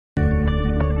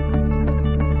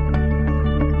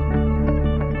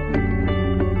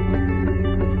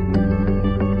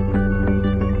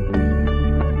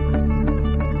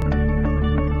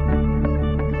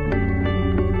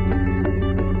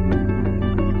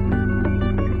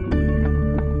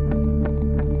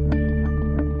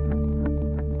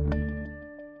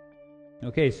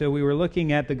Okay, so we were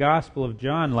looking at the Gospel of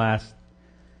John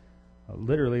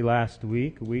literally last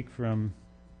week, a week from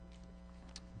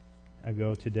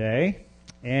ago today,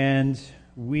 and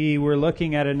we were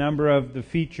looking at a number of the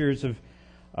features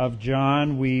of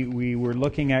John. We were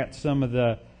looking at some of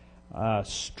the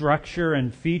structure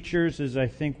and features, is I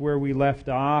think where we left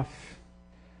off.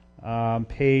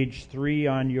 Page 3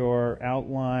 on your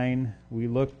outline, we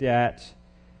looked at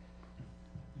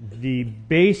the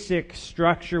basic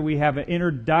structure. We have an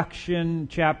introduction,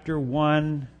 chapter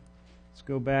 1. Let's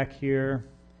go back here.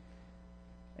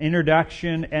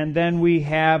 Introduction, and then we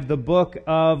have the book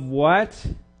of what?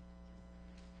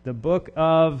 The book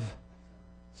of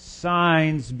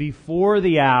signs before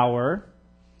the hour.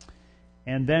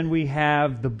 And then we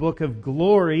have the book of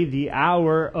glory, the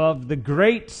hour of the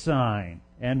great sign.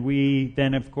 And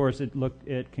then, of course,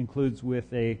 it concludes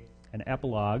with an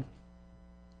epilogue.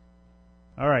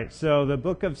 All right, so the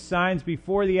book of signs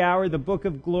before the hour, the book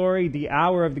of glory, the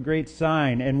hour of the great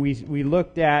sign. And we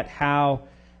looked at how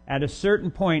at a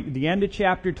certain point, the end of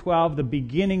chapter 12, the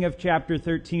beginning of chapter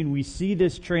 13, we see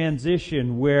this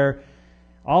transition where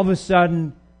all of a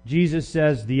sudden Jesus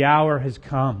says, the hour has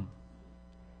come.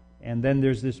 And then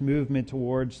there's this movement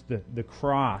towards the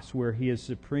cross where he is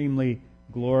supremely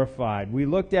glorified. We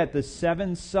looked at the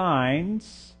 7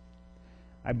 signs,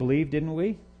 I believe, didn't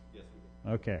we? Yes, we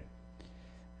did. Okay.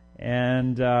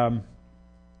 And then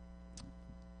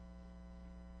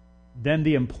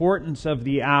the importance of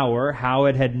the hour, how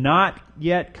it had not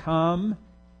yet come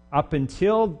up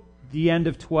until the end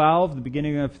of 12, the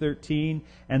beginning of 13,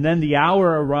 and then the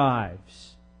hour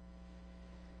arrives.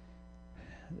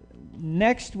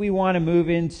 Next, we want to move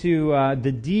into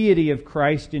the deity of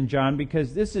Christ in John,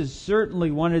 because this is certainly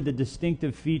one of the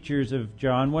distinctive features of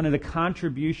John. One of the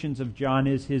contributions of John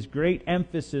is his great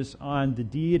emphasis on the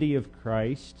deity of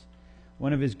Christ.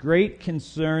 One of his great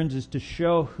concerns is to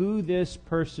show who this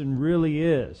person really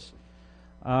is.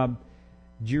 Do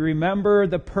you remember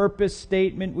the purpose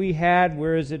statement we had?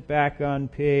 Where is it? Back on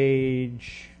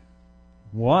page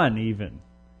 1 even.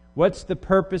 What's the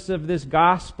purpose of this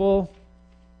gospel?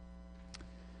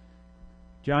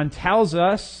 John tells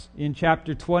us in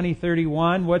chapter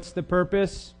 20:31, what's the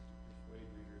purpose? Persuade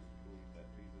readers to believe that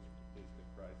Jesus is the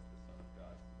Christ, the Son of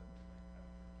God, so that they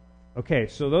might have. Okay,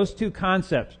 so those two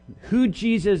concepts. Who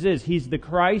Jesus is, he's the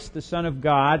Christ, the Son of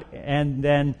God, and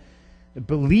then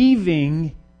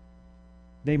believing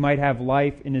they might have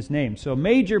life in his name. So a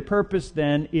major purpose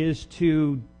then is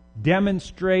to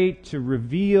demonstrate, to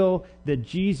reveal that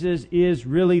Jesus is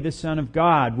really the Son of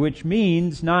God, which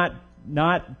means not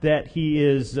that he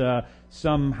is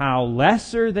somehow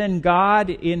lesser than God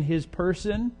in his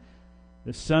person.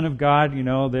 The Son of God,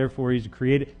 therefore he's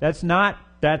created. That's not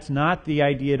the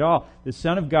idea at all. The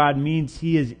Son of God means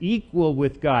he is equal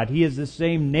with God. He is the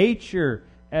same nature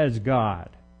as God.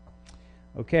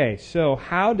 Okay, so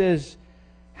how does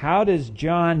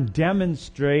John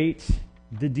demonstrate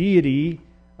the deity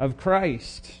of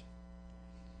Christ?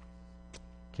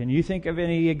 Can you think of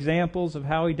any examples of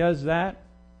how he does that?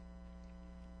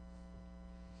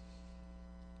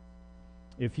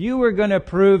 If you were going to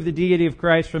prove the deity of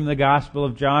Christ from the Gospel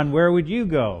of John, where would you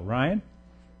go, Ryan?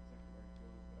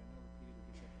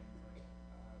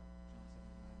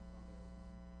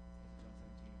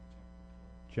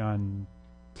 John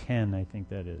 10, I think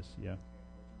that is, yeah.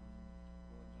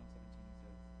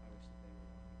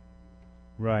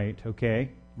 Right, okay.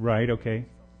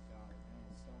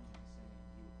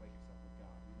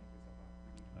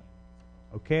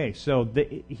 Okay, so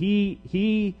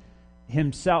he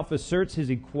himself asserts his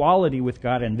equality with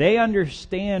God, and they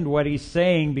understand what he's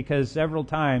saying because several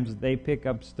times they pick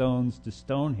up stones to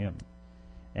stone him.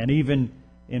 And even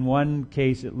in one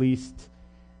case at least,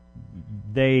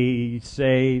 they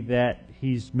say that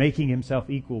he's making himself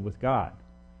equal with God.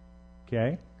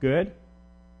 Okay, good.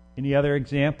 Any other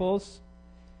examples?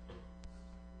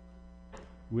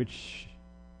 Which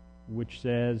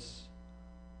says,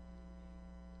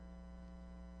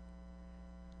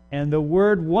 and the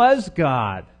Word was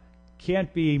God.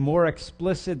 Can't be more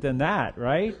explicit than that,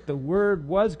 right? The Word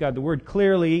was God. The Word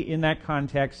clearly in that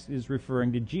context is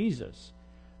referring to Jesus.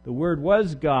 The Word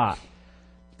was God.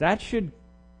 That should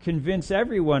convince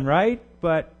everyone, right?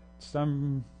 But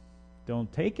some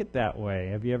don't take it that way.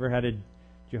 Have you ever had a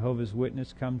Jehovah's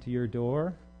Witness come to your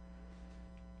door?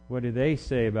 What do they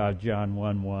say about John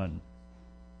 1:1?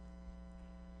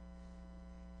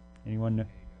 Anyone know?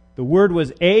 The Word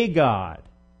was a God.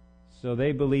 So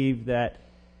they believe that,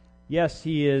 yes,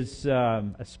 he is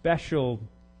a special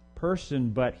person,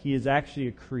 but he is actually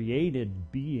a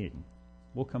created being.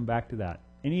 We'll come back to that.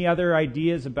 Any other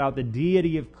ideas about the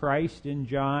deity of Christ in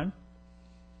John?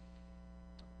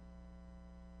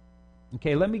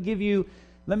 Okay, let me give you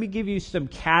some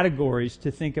categories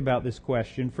to think about this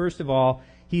question. First of all,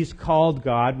 He's called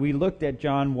God. We looked at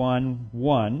John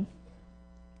 1:1.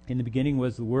 In the beginning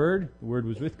was the Word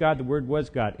was with God, the Word was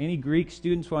God. Any Greek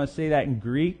students want to say that in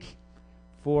Greek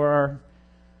for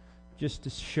just to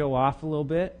show off a little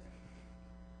bit?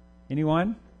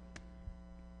 Anyone?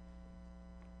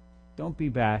 Don't be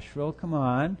bashful, come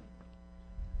on.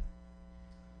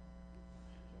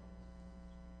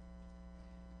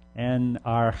 En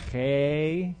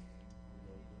arche.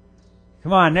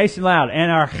 Come on, nice and loud. En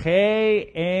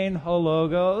arche ein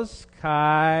hologos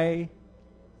kai.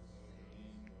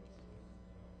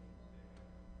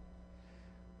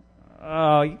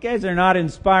 Oh, you guys are not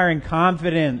inspiring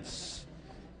confidence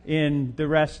in the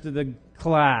rest of the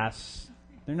class.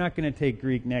 They're not going to take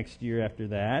Greek next year after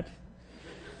that.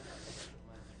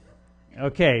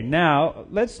 Okay, now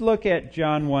let's look at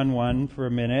John 1:1 for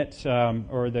a minute,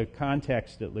 or the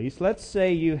context at least. Let's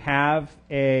say you have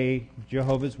a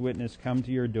Jehovah's Witness come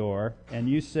to your door, and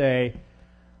you say,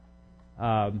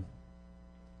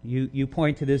 you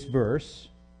point to this verse.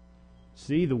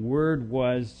 See, the Word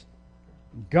was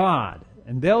God.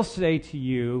 And they'll say to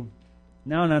you,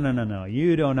 no,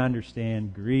 you don't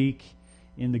understand Greek.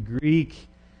 In the Greek,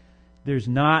 there's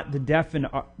not the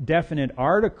definite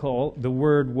article, the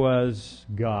Word was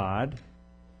God.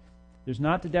 There's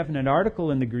not the definite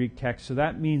article in the Greek text, so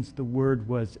that means the Word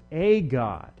was a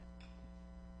God.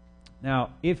 Now,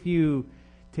 if you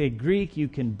take Greek, you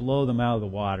can blow them out of the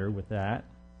water with that.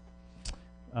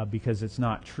 Because it's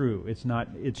not true.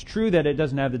 It's true that it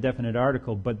doesn't have the definite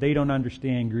article, but they don't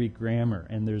understand Greek grammar,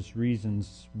 and there's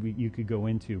reasons you could go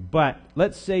into. But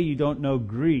let's say you don't know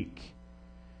Greek.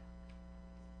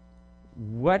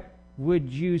 What would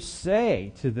you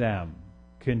say to them?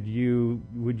 Would you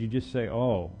just say,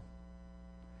 "Oh,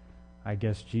 I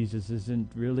guess Jesus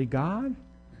isn't really God?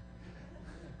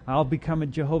 I'll become a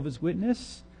Jehovah's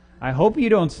Witness"? I hope you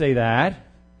don't say that.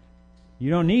 You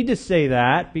don't need to say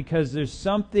that, because there's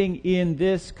something in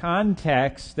this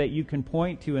context that you can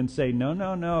point to and say,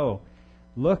 no.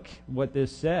 Look what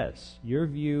this says. Your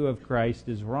view of Christ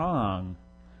is wrong.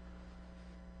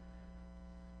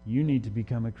 You need to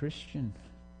become a Christian.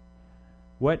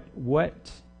 What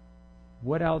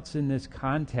else in this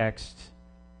context?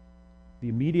 The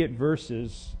immediate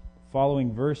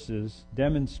following verses,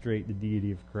 demonstrate the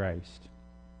deity of Christ.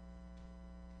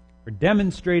 Or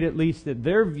demonstrate at least that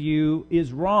their view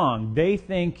is wrong. They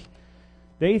think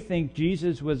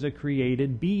Jesus was a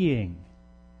created being.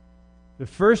 The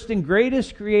first and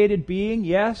greatest created being,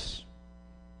 yes.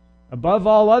 Above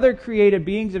all other created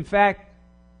beings, in fact,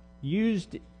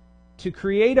 used to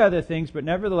create other things, but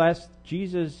nevertheless,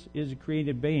 Jesus is a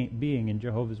created being in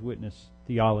Jehovah's Witness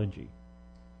theology.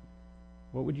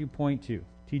 What would you point to?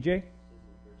 TJ?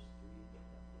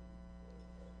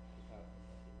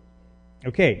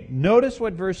 Okay, notice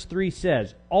what verse 3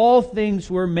 says. All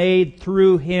things were made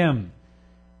through Him.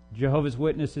 Jehovah's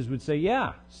Witnesses would say,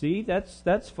 yeah, see,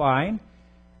 that's fine.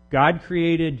 God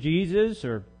created Jesus,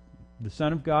 or the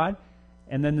Son of God,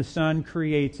 and then the Son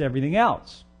creates everything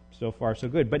else. So far, so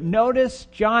good. But notice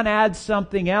John adds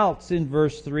something else in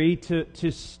verse 3 to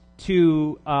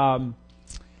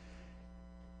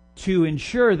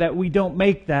ensure that we don't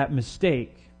make that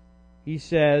mistake. He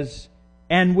says,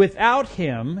 and without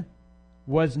Him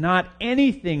was not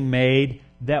anything made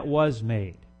that was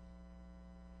made.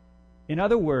 In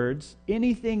other words,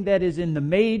 anything that is in the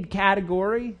made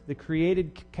category, the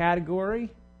created category,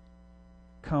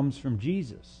 comes from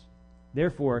Jesus.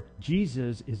 Therefore,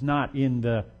 Jesus is not in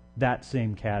that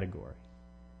same category.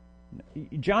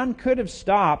 John could have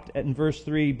stopped in verse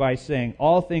 3 by saying,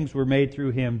 all things were made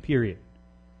through Him, period.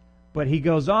 But he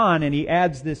goes on and he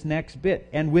adds this next bit.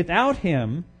 And without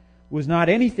Him was not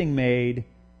anything made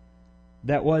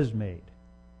that was made,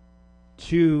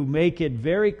 to make it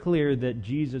very clear that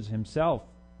Jesus Himself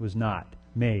was not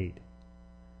made.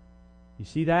 You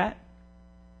see that?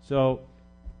 So,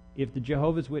 if the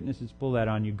Jehovah's Witnesses pull that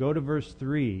on you, go to verse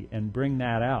 3 and bring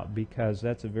that out, because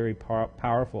that's a very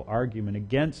powerful argument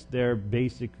against their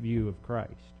basic view of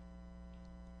Christ.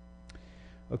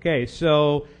 Okay,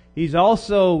 so He's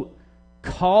also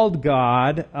called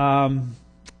God.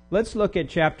 Let's look at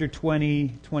chapter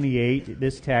 28,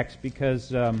 this text, because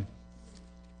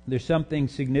there's something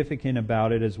significant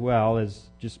about it as well as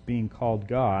just being called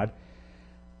God.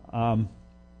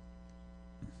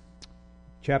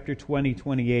 Chapter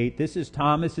 28. This is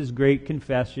Thomas's great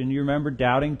confession. You remember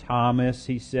doubting Thomas.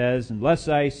 He says, unless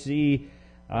I see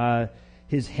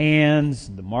his hands,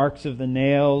 the marks of the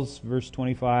nails, verse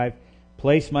 25,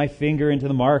 place my finger into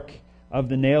the mark of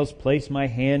the nails, place my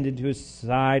hand into his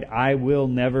side, I will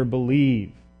never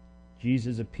believe.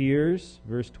 Jesus appears,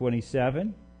 verse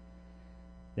 27.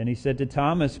 Then he said to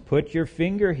Thomas, "Put your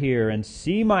finger here and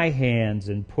see my hands,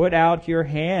 and put out your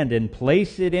hand and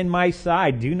place it in my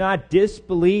side. Do not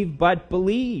disbelieve, but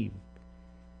believe."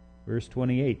 Verse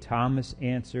 28, Thomas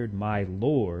answered, "My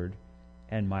Lord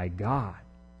and my God."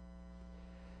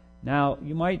 Now,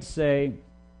 you might say,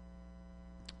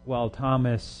 well,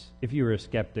 Thomas, if you were a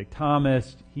skeptic,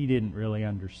 Thomas, he didn't really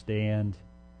understand.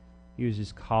 He was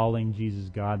just calling Jesus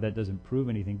God. That doesn't prove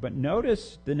anything. But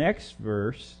notice the next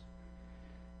verse.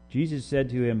 Jesus said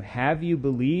to him, "Have you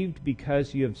believed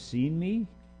because you have seen me?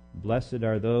 Blessed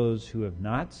are those who have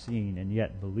not seen and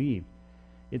yet believe."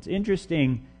 It's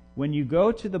interesting, when you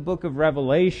go to the book of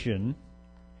Revelation,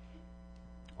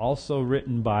 also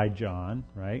written by John,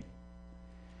 right?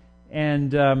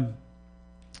 And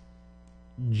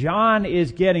John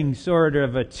is getting sort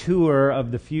of a tour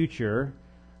of the future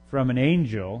from an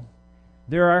angel.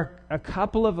 There are a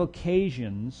couple of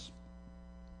occasions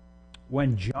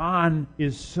when John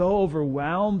is so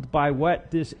overwhelmed by what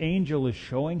this angel is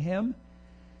showing him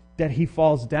that he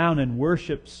falls down and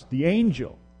worships the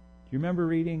angel. Do you remember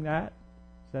reading that?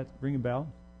 Does that ring a bell?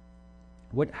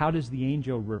 How does the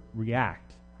angel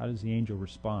react? How does the angel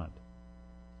respond?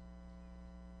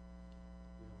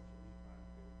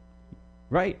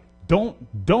 Right. Don't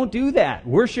do that.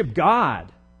 Worship God.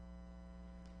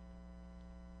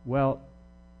 Well,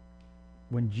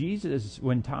 when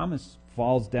Thomas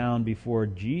falls down before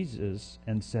Jesus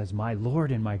and says, "My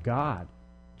Lord and my God,"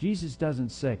 Jesus doesn't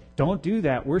say, "Don't do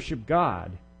that, worship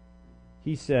God."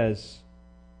 He says,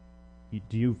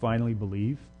 "Do you finally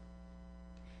believe?"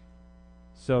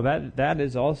 So that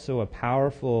is also a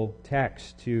powerful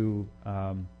text to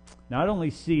not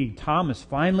only see Thomas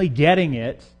finally getting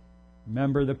it.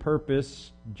 Remember the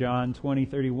purpose, John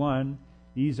 20:31.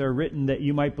 These are written that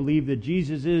you might believe that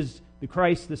Jesus is the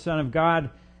Christ, the Son of God,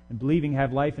 and believing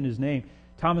have life in His name.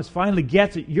 Thomas finally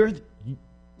gets it. You're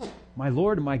my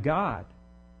Lord and my God.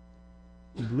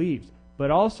 He believes. But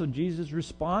also Jesus'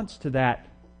 response to that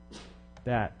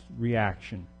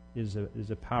reaction is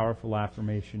a powerful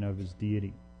affirmation of His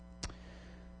deity.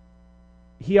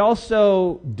 He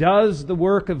also does the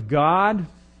work of God.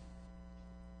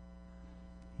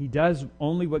 He does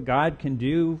only what God can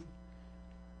do.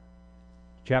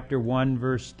 Chapter 1,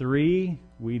 verse 3,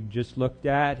 we've just looked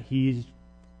at. He's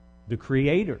the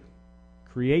Creator.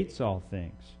 Creates all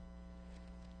things.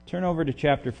 Turn over to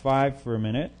chapter 5 for a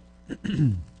minute.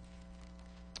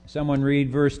 Someone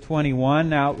read verse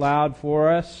 21 out loud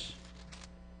for us.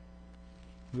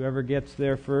 Whoever gets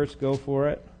there first, go for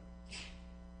it.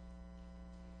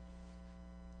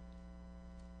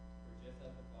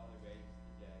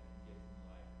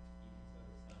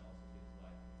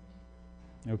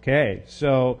 Okay,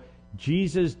 so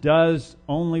Jesus does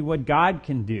only what God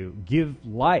can do, give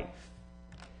life.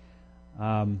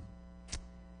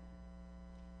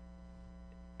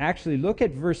 Actually, look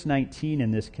at verse 19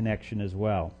 in this connection as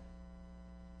well.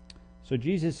 So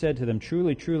Jesus said to them,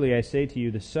 "Truly, truly, I say to you,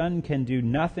 the Son can do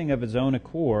nothing of His own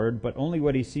accord, but only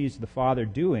what He sees the Father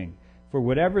doing. For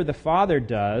whatever the Father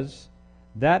does,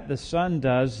 that the Son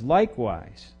does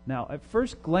likewise." Now, at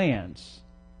first glance,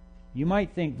 you might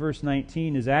think verse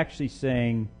 19 is actually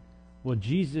saying, well,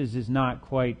 Jesus is not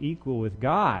quite equal with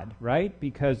God, right?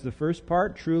 Because the first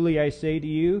part, "Truly I say to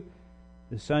you,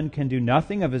 the Son can do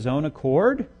nothing of His own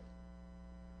accord."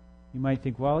 You might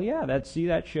think, well, yeah,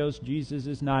 that shows Jesus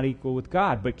is not equal with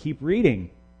God. But keep reading.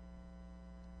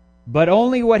 "But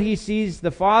only what He sees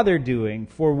the Father doing.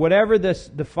 For whatever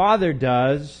the Father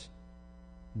does,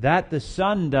 that the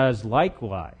Son does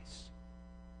likewise."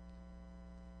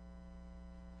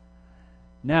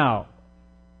 Now,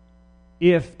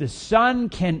 if the Son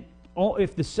can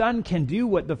do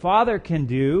what the Father can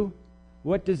do,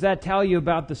 what does that tell you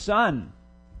about the Son?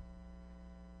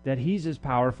 That He's as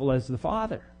powerful as the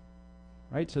Father.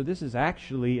 Right? So this is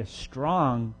actually a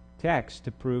strong text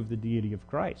to prove the deity of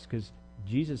Christ, because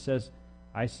Jesus says,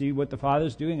 "I see what the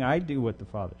Father's doing, I do what the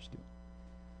Father's doing.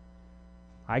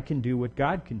 I can do what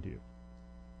God can do."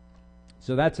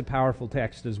 So that's a powerful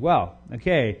text as well.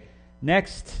 Okay,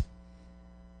 next,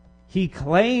 He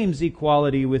claims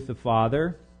equality with the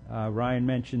Father. Ryan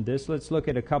mentioned this. Let's look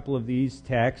at a couple of these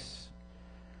texts.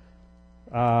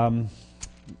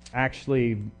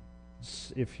 Actually,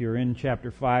 if you're in chapter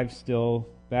 5 still,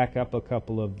 back up a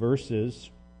couple of verses.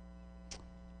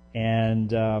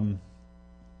 And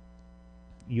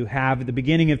you have at the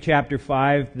beginning of chapter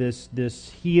 5 this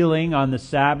healing on the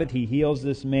Sabbath. He heals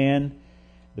this man,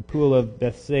 the pool of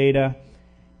Bethsaida.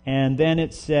 And then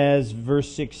it says,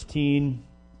 verse 15,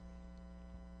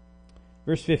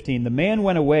 "The man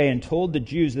went away and told the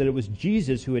Jews that it was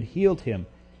Jesus who had healed him.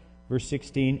 Verse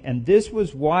 16, and this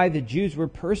was why the Jews were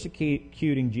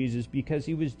persecuting Jesus, because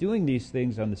he was doing these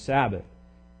things on the Sabbath.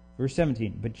 Verse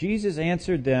 17, but Jesus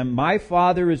answered them, my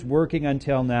Father is working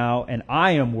until now, and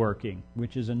I am working,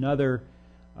 which is another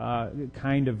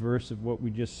kind of verse of what we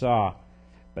just saw.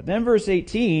 But then verse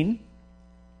 18,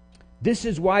 this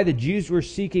is why the Jews were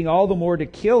seeking all the more to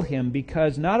kill him,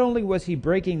 because not only was he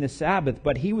breaking the Sabbath,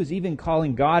 but he was even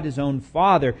calling God his own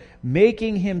Father,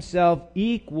 making himself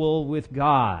equal with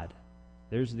God.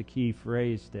 There's the key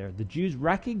phrase there. The Jews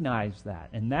recognized that,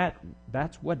 and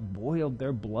that's what boiled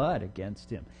their blood against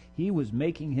him. He was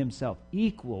making himself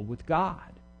equal with God,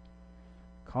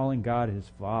 calling God his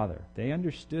Father. They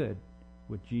understood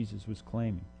what Jesus was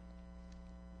claiming.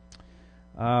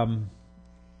 How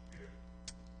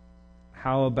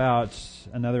about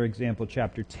another example,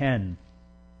 chapter 10?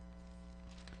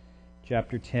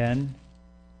 Chapter 10,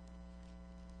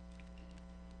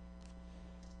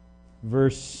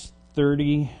 verses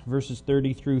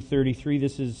 30 through 33.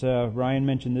 This is, Ryan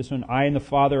mentioned this one. I and the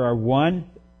Father are one.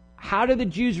 How do the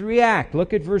Jews react?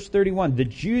 Look at verse 31. The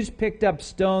Jews picked up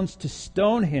stones to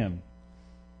stone him.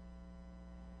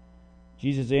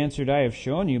 Jesus answered, I have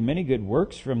shown you many good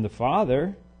works from the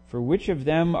Father. For which of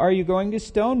them are you going to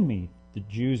stone me? The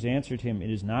Jews answered him, it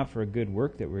is not for a good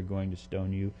work that we're going to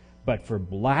stone you, but for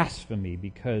blasphemy,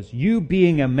 because you,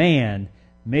 being a man,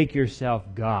 make yourself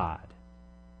God.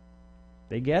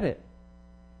 They get it.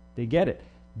 They get it.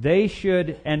 They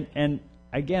should, and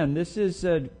again, this is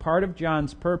part of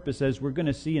John's purpose, as we're going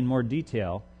to see in more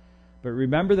detail. But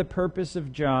remember the purpose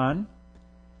of John,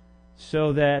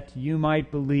 so that you might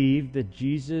believe that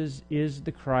Jesus is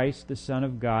the Christ, the Son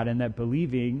of God, and that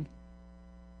believing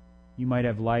you might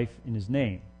have life in his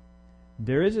name.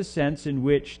 There is a sense in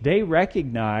which they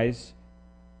recognize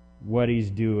what he's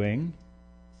doing.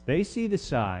 They see the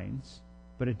signs,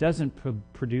 but it doesn't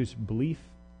produce belief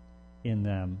in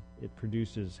them. It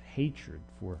produces hatred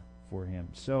for him.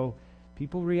 So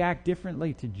people react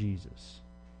differently to Jesus.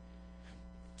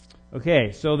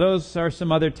 Okay, so those are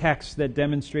some other texts that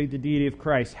demonstrate the deity of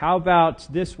Christ. How about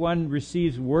this one?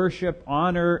 Receives worship,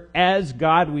 honor as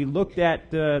God. We looked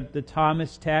at the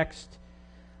Thomas text.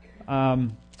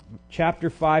 Chapter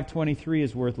 5:23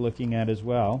 is worth looking at as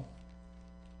well.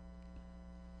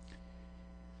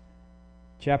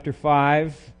 Chapter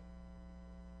 5,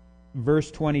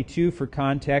 verse 22 for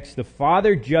context. The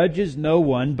Father judges no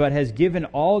one, but has given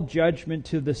all judgment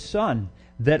to the Son,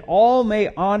 that all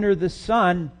may honor the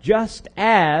Son, just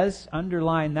as,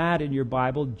 underline that in your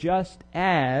Bible, just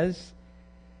as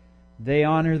they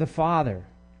honor the Father.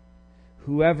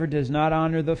 Whoever does not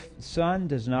honor the Son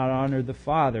does not honor the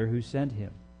Father who sent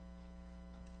him.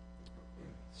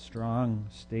 Strong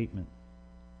statement.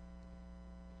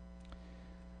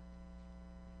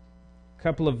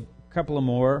 Couple of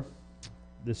more.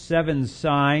 The 7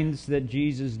 signs that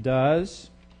Jesus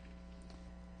does.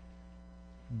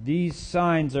 These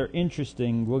signs are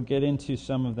interesting. We'll get into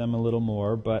some of them a little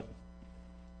more, but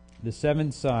the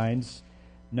 7 signs.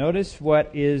 Notice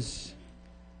what is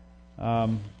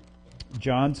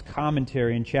John's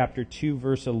commentary in chapter 2,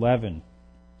 verse 11.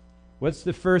 What's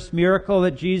the first miracle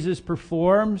that Jesus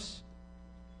performs?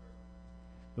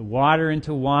 The water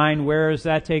into wine. Where does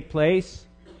that take place?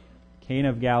 Cana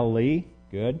of Galilee.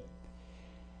 Good.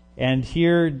 And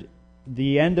here,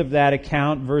 the end of that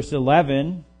account, verse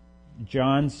 11,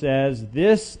 John says,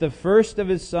 this, the first of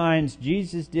his signs,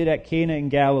 Jesus did at Cana in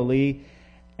Galilee,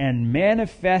 and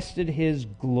manifested his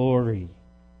glory.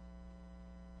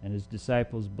 And his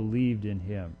disciples believed in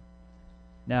him.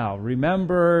 Now, do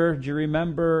you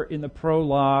remember in the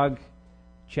prologue,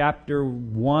 chapter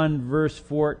 1, verse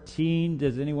 14?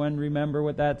 Does anyone remember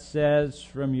what that says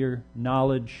from your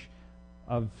knowledge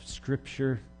of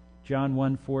Scripture? John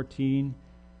 1:14.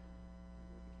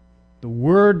 The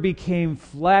Word became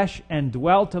flesh and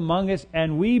dwelt among us,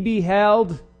 and we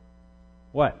beheld,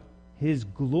 what? His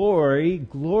glory,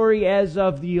 glory as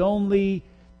of the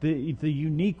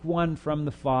unique one from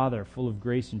the Father, full of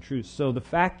grace and truth. So the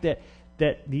fact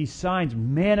that these signs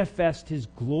manifest his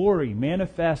glory,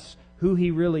 manifests who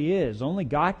he really is. Only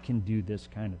God can do this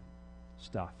kind of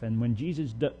stuff. And when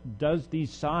Jesus does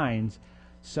these signs,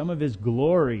 some of his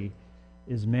glory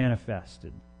is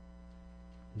manifested.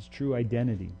 His true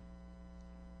identity.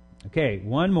 Okay,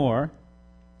 one more,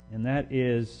 and that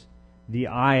is the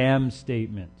I am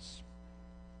statements.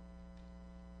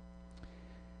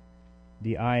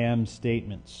 The I am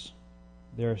statements.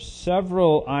 There are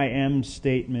several I am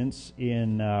statements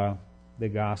in the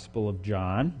Gospel of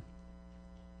John.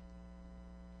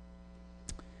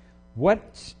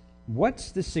 What's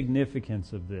the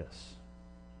significance of this?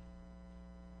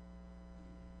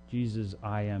 Jesus'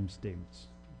 I am statements.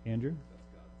 Andrew?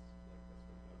 That's God's, like that's what God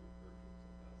referred to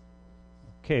himself as to Moses.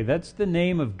 Okay, that's the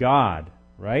name of God,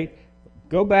 right?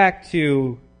 Go back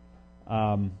to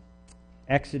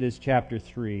Exodus chapter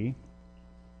 3.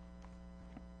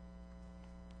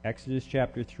 Exodus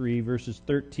chapter 3, verses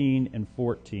 13 and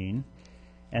 14.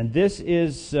 And this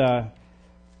is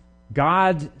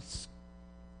God's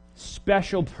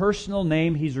special personal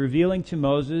name He's revealing to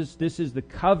Moses. This is the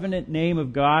covenant name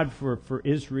of God for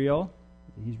Israel.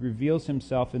 He reveals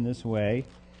Himself in this way.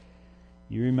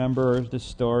 You remember the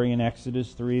story in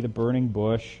Exodus 3, the burning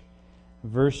bush.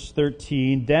 Verse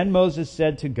 13, Then Moses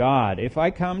said to God, If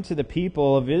I come to the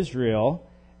people of Israel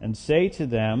and say to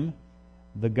them,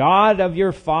 The God of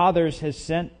your fathers has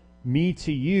sent me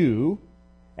to you,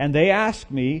 and they ask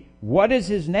me, What is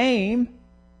His name?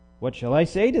 What shall I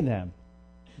say to them?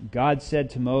 God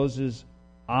said to Moses,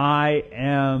 I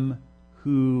am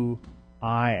who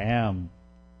I am.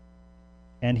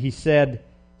 And He said,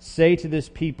 Say to this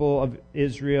people of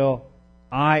Israel,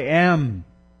 I am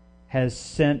has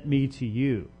sent me to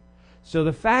you. So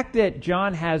the fact that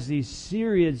John has these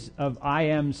series of I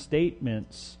am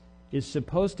statements is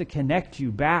supposed to connect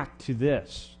you back to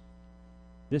this.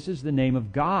 This is the name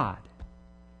of God.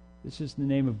 This is the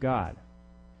name of God.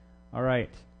 All right.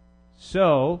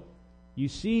 So you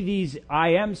see these I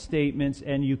am statements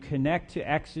and you connect to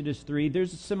Exodus 3.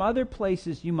 There's some other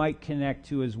places you might connect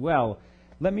to as well.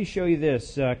 Let me show you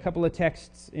this. A couple of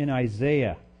texts in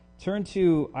Isaiah. Turn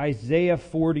to Isaiah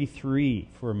 43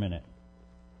 for a minute.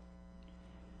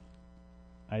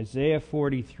 Isaiah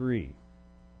 43.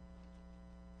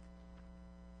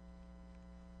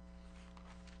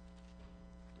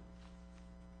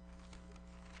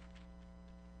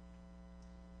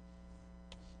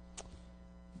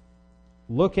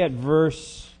 Look at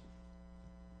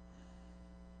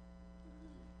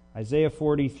Isaiah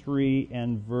 43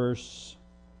 and verse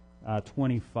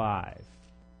 25.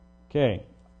 Okay,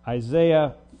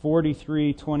 Isaiah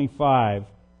 43:25.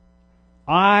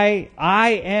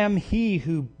 I am He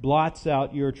who blots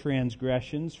out your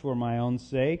transgressions for my own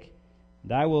sake,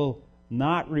 and I will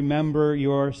not remember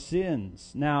your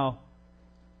sins. Now,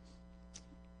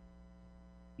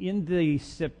 in the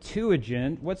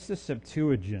Septuagint, what's the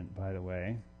Septuagint, by the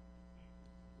way?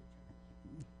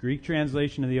 Greek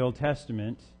translation of the Old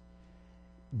Testament.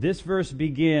 This verse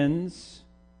begins,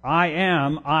 I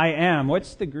am.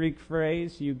 What's the Greek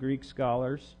phrase, you Greek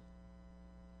scholars,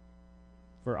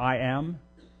 for I am?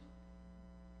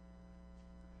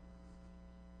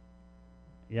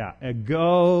 Yeah,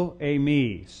 ego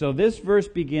eimi. So this verse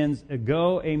begins,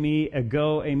 ego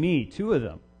eimi, two of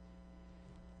them.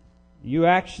 You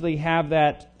actually have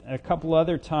that a couple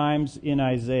other times in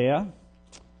Isaiah.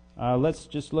 Let's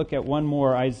just look at one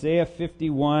more. Isaiah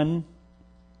 51,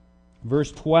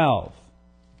 verse 12.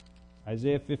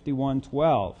 Isaiah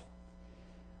 51:12.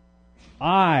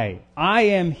 I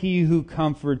am He who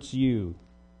comforts you.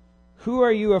 Who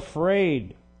are you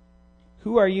afraid?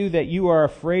 Who are you that you are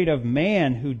afraid of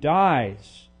man who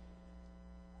dies,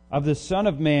 of the Son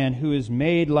of Man who is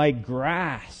made like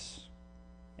grass,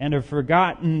 and have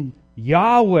forgotten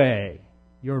Yahweh,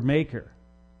 your Maker?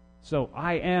 So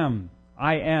I am.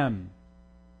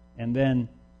 And then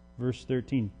verse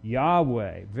 13,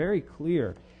 Yahweh, very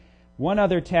clear. One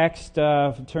other text,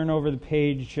 turn over the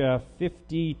page,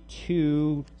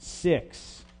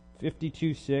 52:6.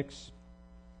 52:6.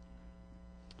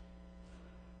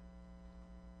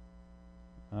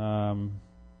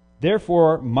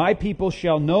 Therefore, my people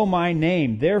shall know my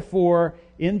name. Therefore,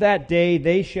 in that day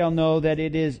they shall know that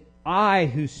it is I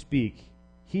who speak.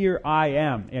 Here I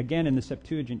am. Again, in the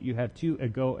Septuagint, you have two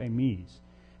ego eimis.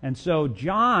 And so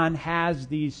John has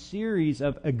these series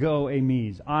of ego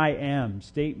eimis, I am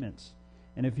statements.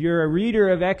 And if you're a reader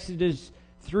of Exodus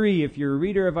 3, if you're a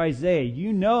reader of Isaiah,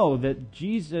 you know that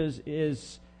Jesus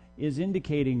is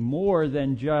indicating more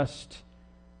than just,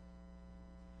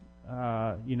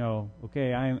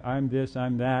 okay, I'm this,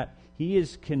 I'm that. He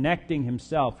is connecting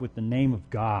himself with the name of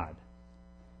God.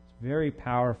 It's very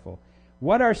powerful.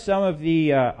 What are some of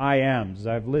the I ams?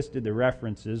 I've listed the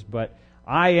references, but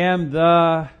I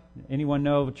am anyone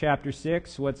know chapter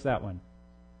 6? What's that one?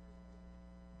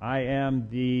 I am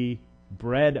the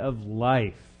bread of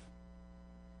life.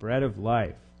 Bread of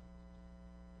life.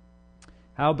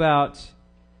 How about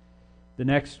the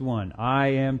next one? I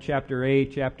am chapter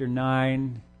 8, chapter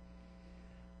 9.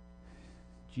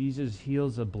 Jesus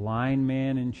heals a blind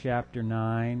man in chapter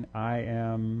 9. I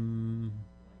am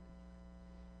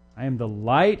the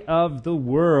light of the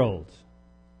world.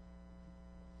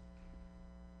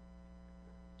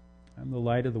 I'm the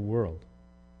light of the world.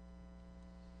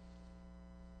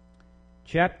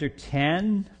 Chapter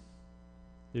 10,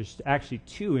 There's actually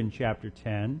two in chapter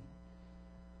 10.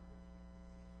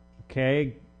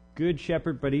 Okay, Good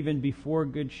Shepherd, but even before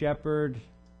Good Shepherd,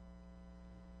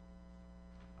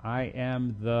 I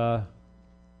am the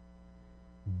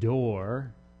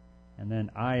door, and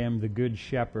then I am the Good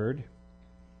Shepherd.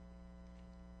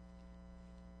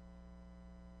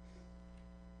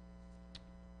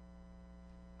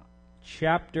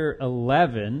 Chapter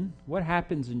 11, what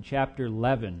happens in chapter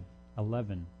 11?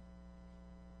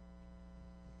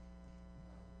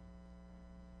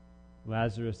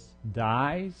 Lazarus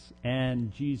dies,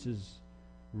 and Jesus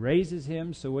raises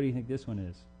him. So what do you think this one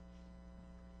is?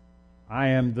 I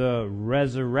am the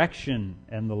resurrection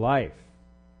and the life.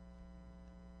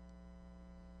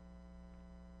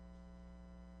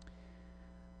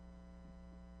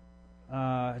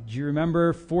 Do you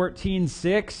remember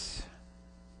 14:6?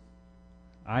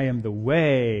 I am the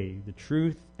way, the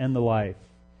truth, and the life.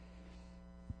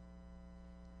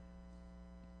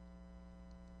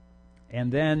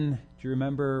 And then, do you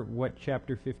remember what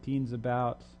chapter 15 is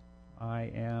about?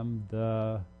 I am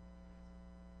the...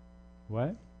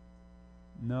 what?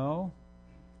 No?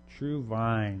 True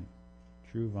vine.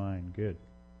 True vine. Good.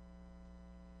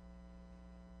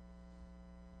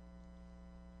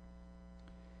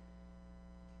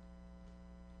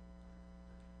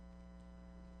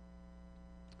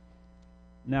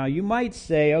 Now, you might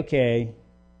say, okay,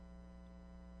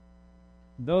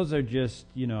 those are just,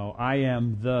 I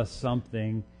am the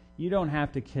something. You don't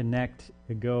have to connect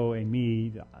ego and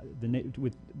me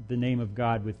with the name of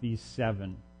God with these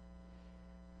 7.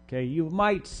 Okay, you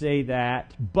might say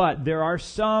that, but there are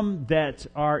some that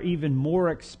are even more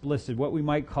explicit, what we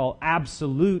might call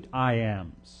absolute I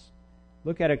ams.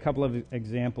 Look at a couple of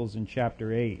examples in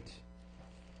chapter 8.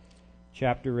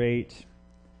 Chapter 8,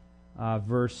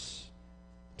 verse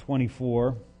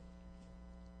 24.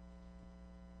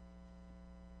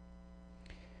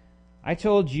 I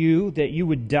told you that you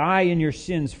would die in your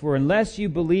sins, for unless you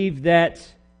believe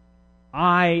that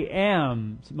I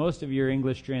am, most of your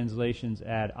English translations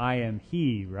add I am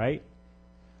he, right?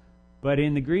 But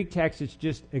in the Greek text it's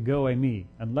just ego eimi.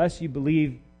 Unless you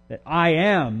believe that I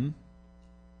am,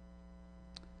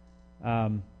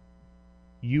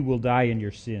 you will die in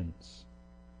your sins.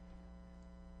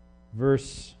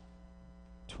 Verse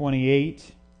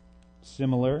 28,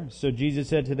 similar. So Jesus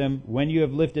said to them, when you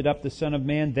have lifted up the Son of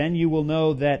Man, then you will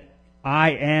know that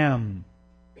I am.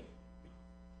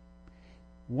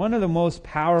 One of the most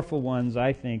powerful ones,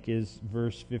 I think, is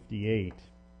verse 58.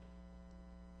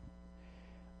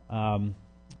 And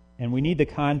we need the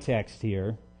context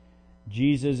here.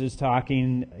 Jesus is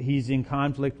talking, he's in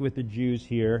conflict with the Jews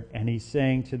here, and he's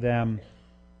saying to them,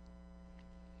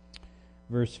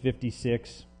 verse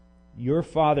 56, your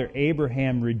father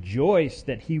Abraham rejoiced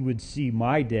that he would see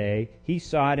my day. He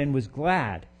saw it and was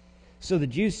glad. So the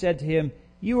Jews said to him,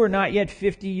 you are not yet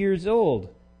 50 years old,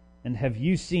 and have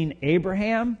you seen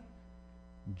Abraham?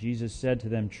 Jesus said to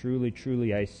them, truly,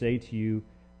 truly, I say to you,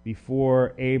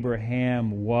 before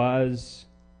Abraham was,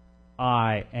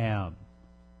 I am.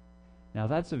 Now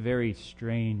that's a very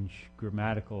strange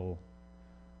grammatical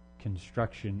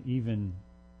construction, even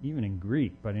in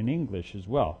Greek, but in English as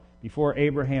well. Before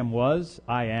Abraham was,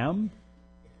 I am.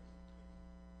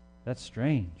 That's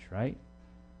strange, right?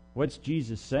 What's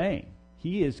Jesus saying?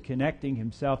 He is connecting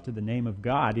himself to the name of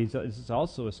God. This is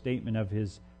also a statement of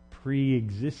his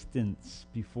pre-existence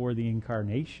before the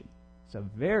incarnation. It's a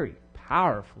very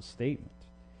powerful statement.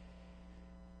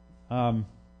 And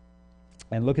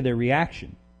look at their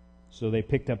reaction. So they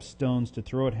picked up stones to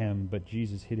throw at him, but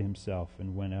Jesus hid himself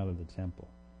and went out of the temple.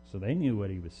 So they knew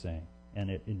what he was saying, and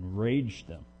it enraged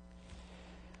them.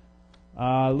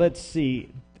 Let's see.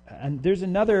 And there's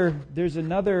another,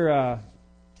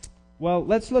 well,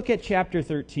 let's look at chapter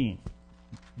 13.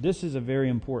 This is a very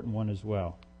important one as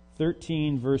well.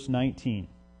 13, verse 19.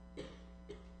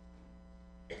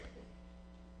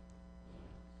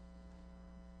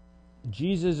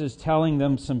 Jesus is telling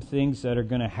them some things that are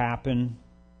going to happen.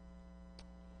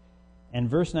 And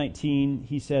verse 19,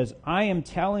 he says, I am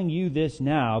telling you this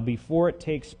now before it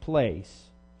takes place,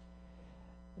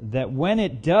 that when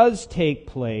it does take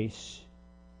place,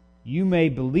 you may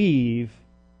believe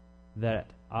that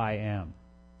I am.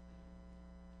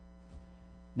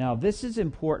 Now, this is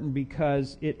important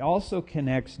because it also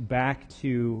connects back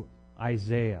to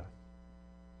Isaiah.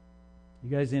 You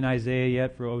guys in Isaiah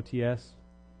yet for OTS?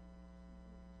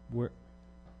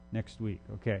 Next week,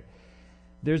 okay.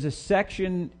 There's a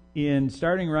section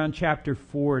starting around chapter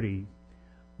 40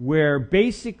 where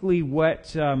basically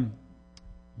what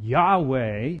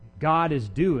Yahweh, God, is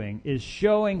doing is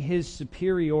showing his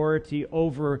superiority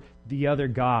over the other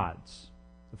gods,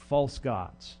 the false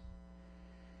gods.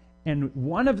 And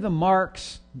one of the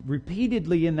marks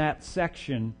repeatedly in that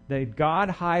section that God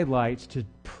highlights to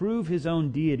prove his own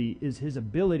deity is his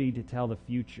ability to tell the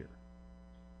future.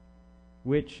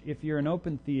 Which, if you're an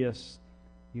open theist,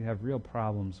 you have real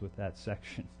problems with that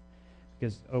section.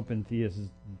 Because open theists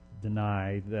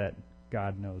deny that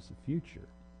God knows the future.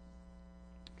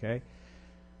 Okay?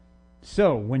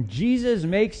 So, when Jesus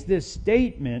makes this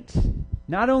statement,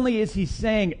 not only is he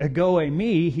saying, Ego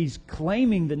eimi, he's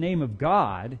claiming the name of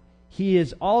God, he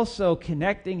is also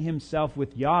connecting himself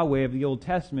with Yahweh of the Old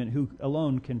Testament, who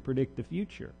alone can predict the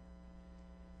future,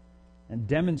 and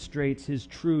demonstrates his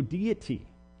true deity.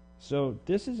 So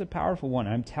this is a powerful one.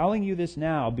 I'm telling you this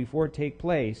now before it takes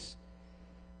place,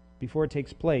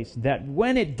 that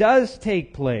when it does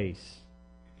take place,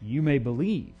 you may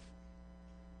believe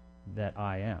that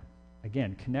I am.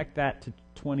 Again, connect that to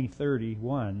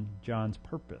 2031, John's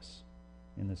purpose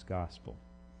in this gospel.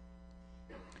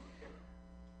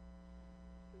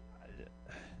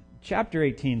 Chapter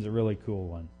 18 is a really cool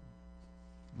one.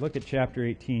 Look at chapter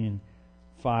 18,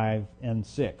 5 and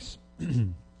 6.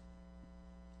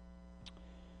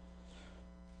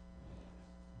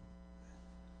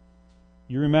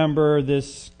 You remember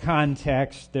this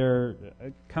context. They're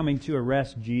coming to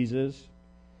arrest Jesus.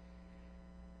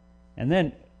 And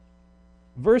then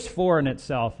verse 4 in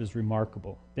itself is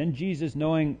remarkable. Then Jesus,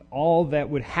 knowing all that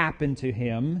would happen to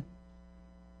him,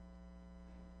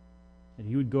 that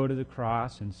he would go to the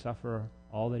cross and suffer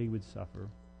all that he would suffer.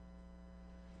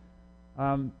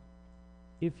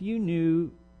 If you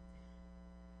knew,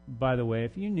 by the way,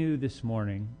 if you knew this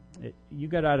morning, you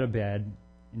got out of bed,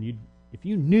 and if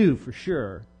you knew for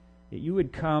sure that you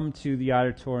would come to the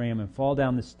auditorium and fall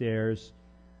down the stairs,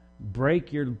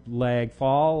 break your leg,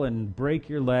 fall and break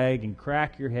your leg and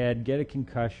crack your head, get a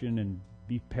concussion and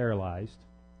be paralyzed.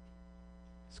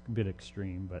 It's a bit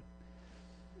extreme, but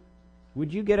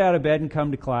would you get out of bed and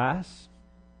come to class?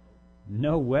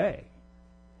 No way.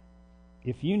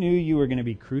 If you knew you were going to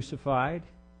be crucified,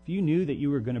 if you knew that you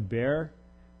were going to bear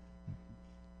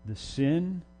the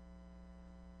sin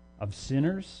of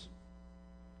sinners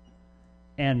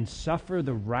and suffer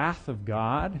the wrath of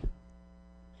God,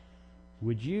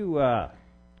 would you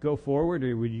go forward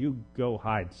or would you go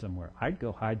hide somewhere? I'd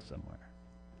go hide somewhere.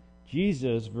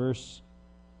 Jesus, verse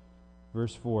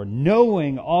 4,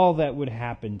 knowing all that would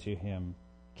happen to him,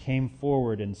 came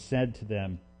forward and said to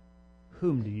them,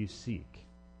 whom do you seek?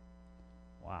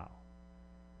 Wow.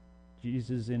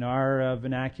 Jesus, in our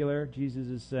vernacular, Jesus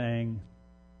is saying,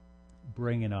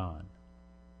 bring it on.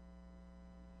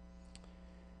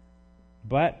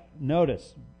 But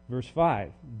notice, verse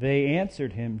 5, they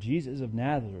answered him, Jesus of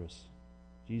Nazareth.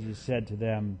 Jesus said to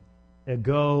them,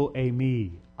 Ego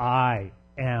eimi, I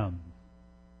am.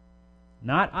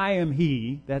 Not I am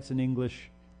he, that's an English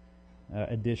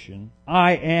addition.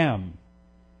 I am.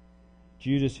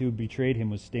 Judas, who betrayed him,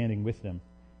 was standing with them.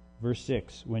 Verse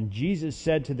 6, when Jesus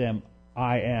said to them,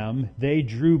 I am, they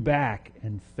drew back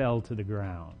and fell to the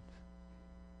ground.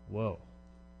 Whoa.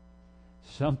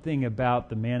 Something about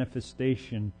the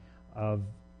manifestation of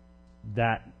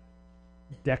that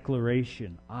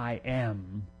declaration, I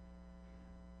am.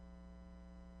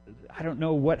 I don't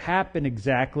know what happened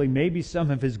exactly. Maybe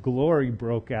some of his glory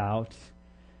broke out,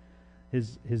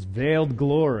 his veiled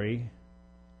glory,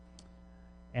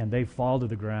 and they fall to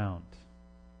the ground,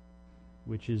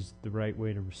 which is the right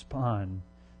way to respond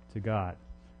to God.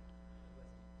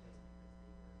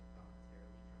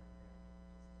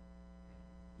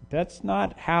 That's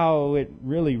not how it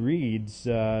really reads.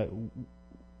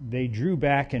 They drew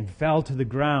back and fell to the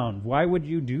ground. Why would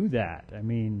you do that? I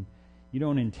mean, you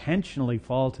don't intentionally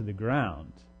fall to the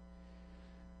ground.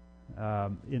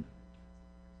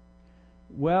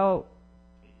 Well,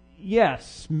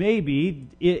 yes, maybe.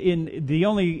 In the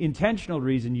only intentional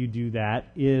reason you do that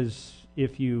is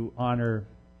if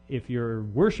you're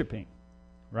worshiping,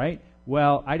 right?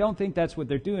 Well, I don't think that's what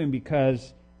they're doing,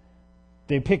 because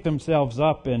they pick themselves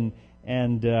up and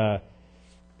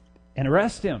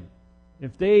arrest him.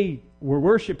 If they were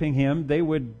worshiping him, they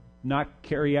would not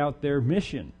carry out their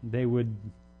mission. They would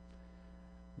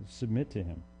submit to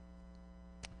him.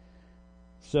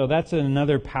 So that's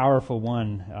another powerful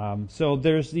one. So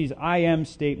there's these I am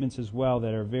statements as well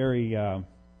that are very,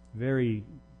 very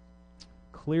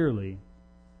clearly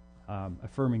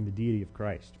affirming the deity of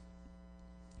Christ.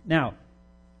 Now,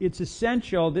 it's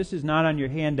essential, this is not on your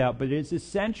handout, but it's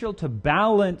essential to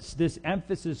balance this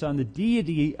emphasis on the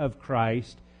deity of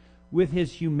Christ with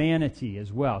his humanity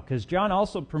as well, because John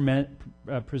also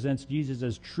presents Jesus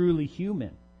as truly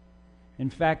human. In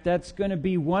fact, that's going to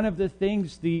be one of the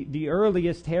things, the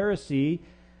earliest heresy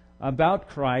about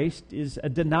Christ is a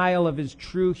denial of his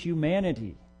true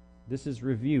humanity. This is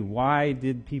review. Why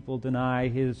did people deny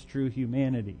his true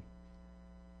humanity?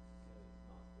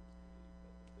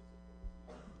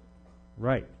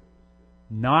 Right.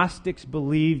 Gnostics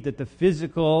believed that the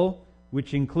physical,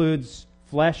 which includes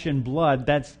flesh and blood,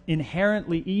 that's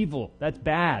inherently evil. That's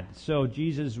bad. So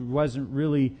Jesus wasn't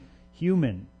really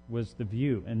human, was the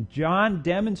view. And John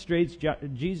demonstrates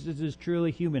Jesus is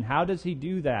truly human. How does he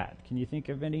do that? Can you think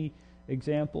of any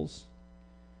examples?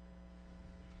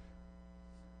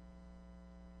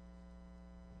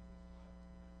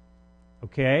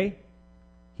 Okay.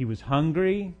 He was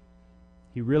hungry.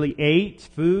 He really ate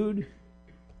food.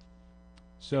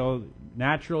 So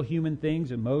natural human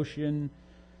things, emotion,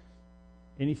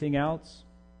 anything else?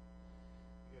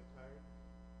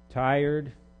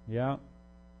 Tired, yeah.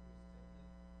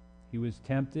 He was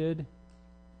tempted. Do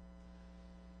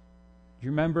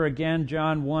you remember again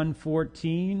John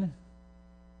 1:14?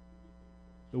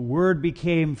 The Word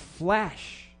became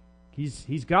flesh.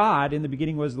 He's God. In the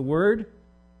beginning was the Word.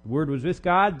 The Word was with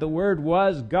God. The Word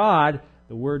was God.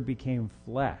 The Word became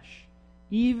flesh.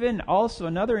 Even also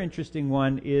another interesting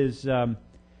one is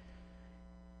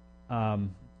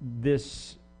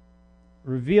this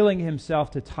revealing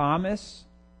himself to Thomas.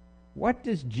 What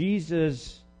does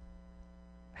Jesus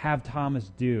have Thomas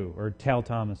do or tell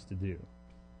Thomas to do?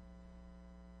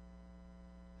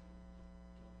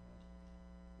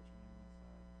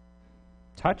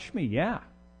 Touch me, yeah.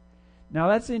 Now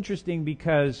that's interesting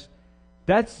because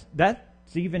that's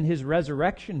even his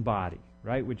resurrection body,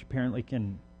 right? Which apparently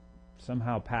can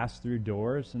somehow pass through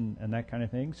doors and that kind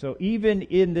of thing. So even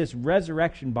in this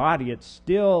resurrection body, it's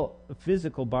still a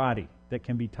physical body that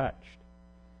can be touched.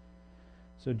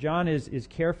 So John is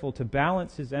careful to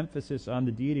balance his emphasis on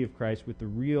the deity of Christ with the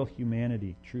real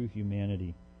humanity, true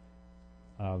humanity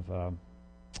of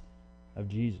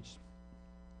Jesus.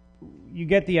 You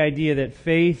get the idea that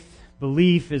faith,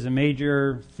 belief is a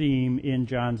major theme in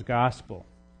John's gospel.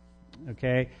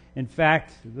 Okay? In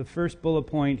fact, the first bullet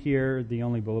point here, the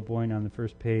only bullet point on the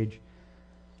first page,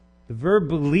 the verb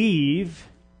believe,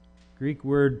 Greek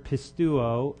word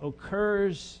pisteuo,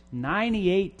 occurs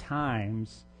 98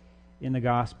 times in the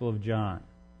Gospel of John.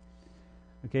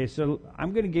 Okay, so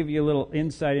I'm going to give you a little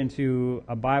insight into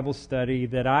a Bible study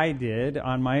that I did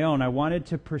on my own. I wanted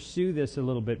to pursue this a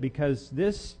little bit because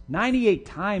this 98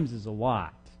 times is a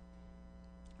lot.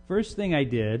 First thing I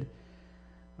did,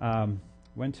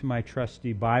 went to my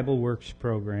trusty Bible Works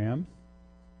program,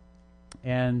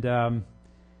 and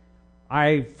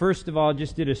I first of all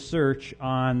just did a search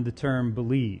on the term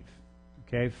believe.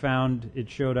 Okay, found it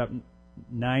showed up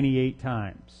 98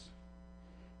 times.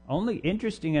 Only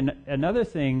interesting, and another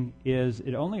thing is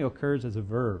it only occurs as a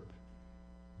verb,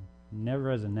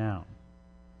 never as a noun.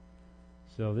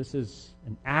 So this is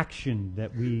an action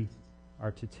that we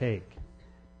are to take.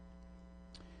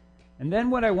 And then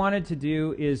what I wanted to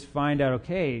do is find out,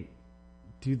 okay,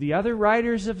 do the other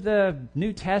writers of the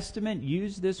New Testament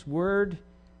use this word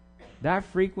that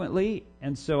frequently?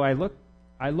 And so I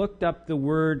looked up the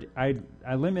word. I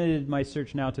limited my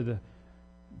search now to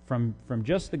from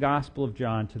just the Gospel of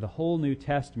John to the whole New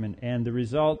Testament, and the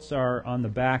results are on the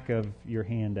back of your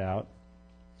handout.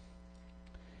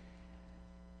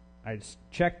 I just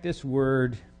checked this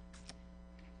word,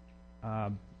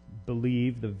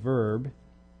 believe, the verb,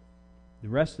 the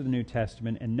rest of the New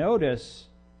Testament, and notice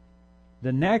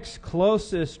the next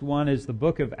closest one is the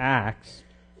book of Acts.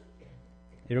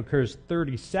 It occurs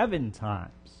 37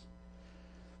 times.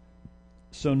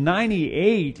 So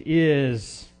 98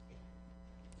 is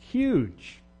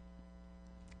huge.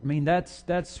 I mean,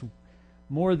 that's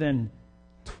more than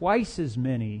twice as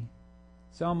many.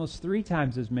 It's almost 3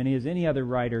 times as many as any other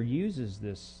writer uses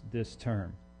this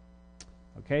term.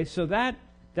 Okay, so that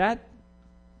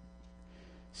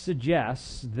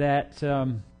suggests that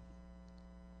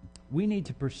we need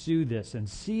to pursue this and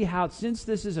see how, since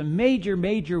this is a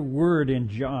major word in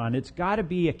John, it's got to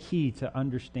be a key to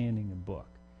understanding the book.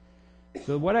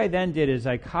 So what I then did is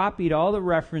I copied all the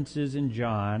references in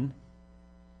John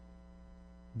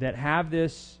that have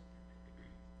this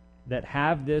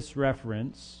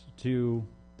reference to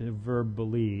the verb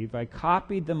believe. I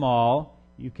copied them all.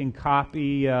 You can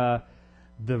copy the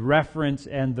reference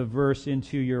and the verse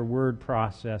into your word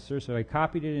processor. So I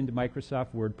copied it into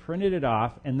Microsoft Word, printed it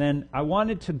off, and then I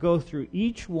wanted to go through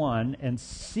each one and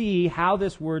see how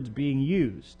this word's being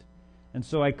used. And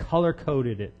so I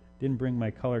color-coded it. Didn't bring my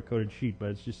color-coded sheet, but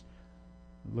it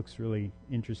looks really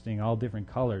interesting, all different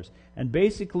colors. And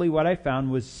basically what I found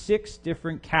was 6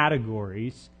 different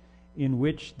categories in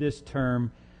which this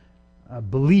term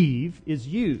believe is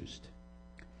used.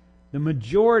 The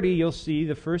majority, you'll see,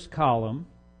 the first column,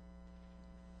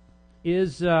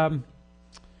 is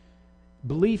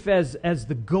belief as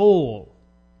the goal,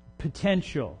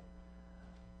 potential.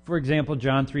 For example,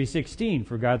 John 3:16,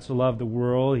 for God so loved the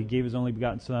world, he gave his only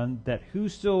begotten Son, that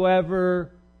whosoever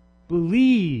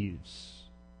believes.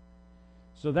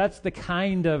 So that's the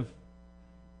kind of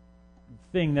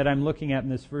thing that I'm looking at in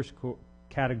this first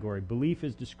category. Belief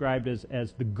is described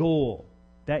as the goal,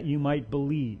 that you might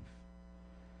believe.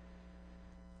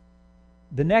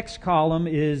 The next column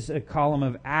is a column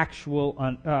of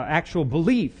actual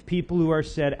belief. People who are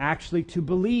said actually to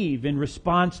believe in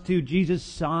response to Jesus'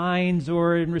 signs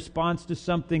or in response to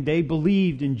something they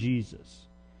believed in Jesus.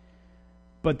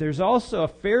 But there's also a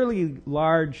fairly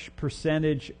large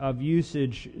percentage of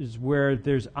usage is where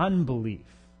there's unbelief.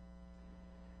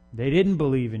 They didn't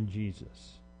believe in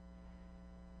Jesus.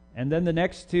 And then the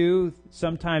next two,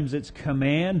 sometimes it's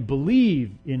command,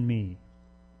 believe in me.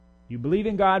 You believe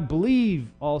in God, believe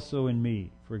also in me,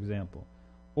 for example.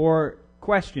 Or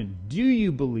question, do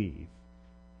you believe?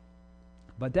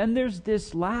 But then there's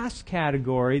this last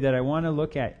category that I want to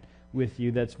look at with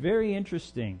you that's very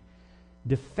interesting.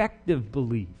 Defective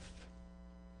belief.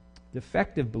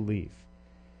 Defective belief.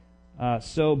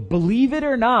 So believe it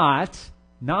or not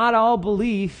all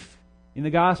belief in the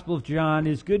Gospel of John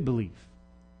is good belief.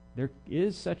 There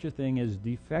is such a thing as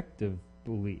defective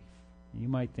belief. You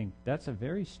might think that's a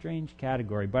very strange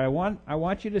category, but I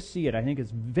want you to see it. I think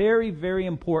it's very, very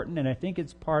important, and I think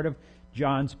it's part of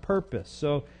John's purpose.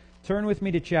 So turn with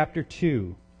me to chapter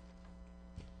 2.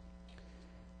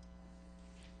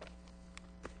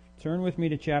 Turn with me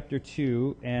to chapter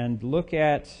 2 and look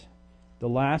at the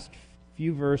last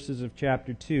few verses of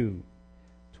chapter 2,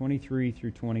 23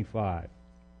 through 25. It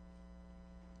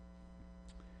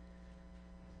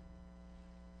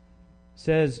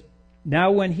says,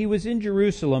 now when he was in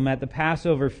Jerusalem at the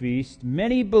Passover feast,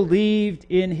 many believed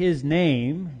in his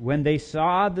name when they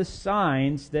saw the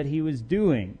signs that he was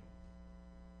doing.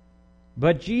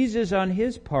 But Jesus on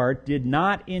his part did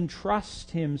not entrust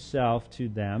himself to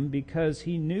them because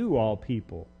he knew all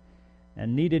people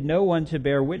and needed no one to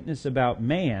bear witness about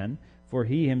man, for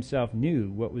he himself knew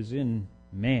what was in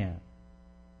man.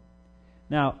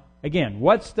 Now, again,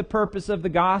 what's the purpose of the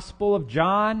Gospel of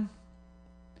John?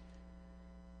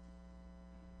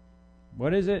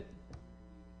 What is it?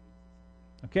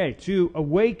 Okay, to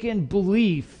awaken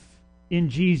belief in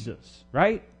Jesus,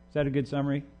 right? Is that a good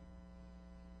summary?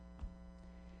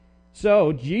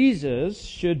 So, Jesus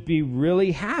should be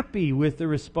really happy with the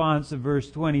response of verse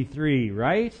 23,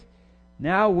 right?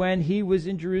 Now, when he was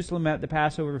in Jerusalem at the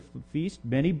Passover feast,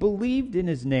 many believed in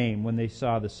his name when they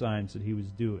saw the signs that he was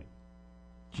doing.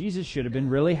 Jesus should have been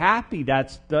really happy.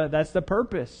 That's the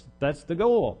purpose. That's the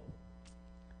goal.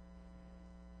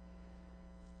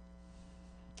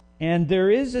 And there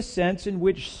is a sense in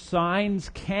which signs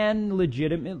can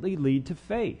legitimately lead to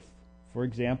faith. For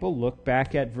example, look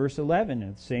back at verse 11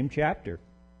 in the same chapter.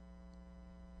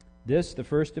 This, the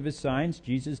first of his signs,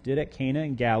 Jesus did at Cana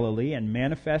in Galilee and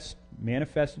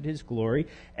manifested his glory,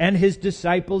 and his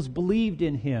disciples believed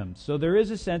in him. So there is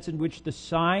a sense in which the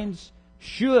signs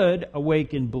should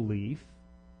awaken belief.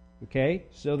 Okay,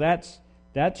 so that's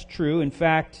true. In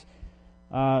fact,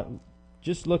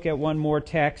 just look at one more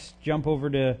text. Jump over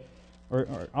to,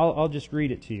 or I'll just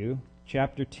read it to you.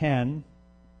 Chapter 10,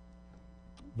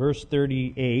 verse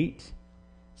 38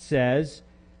 says,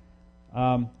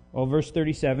 verse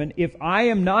 37, if I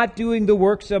am not doing the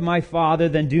works of my Father,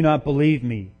 then do not believe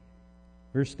me.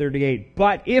 Verse 38,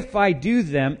 but if I do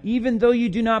them, even though you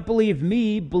do not believe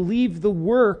me, believe the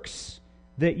works,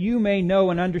 that you may know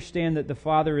and understand that the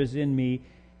Father is in me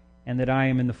and that I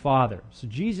am in the Father. So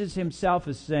Jesus himself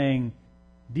is saying,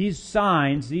 these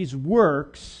signs, these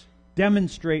works,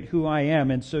 demonstrate who I am,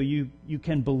 and so you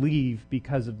can believe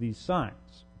because of these signs.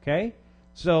 Okay?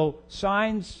 So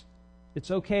signs, it's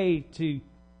okay to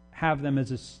have them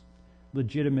as a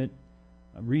legitimate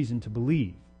reason to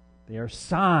believe. They are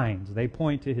signs. They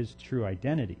point to his true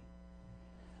identity.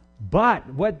 But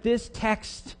what this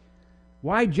text,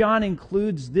 why John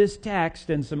includes this text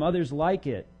and some others like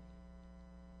it,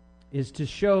 is to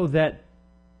show that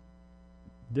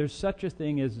there's such a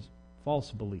thing as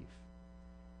false belief.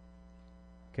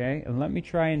 Okay? And let me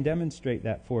try and demonstrate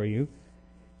that for you.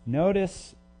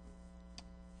 Notice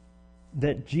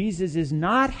that Jesus is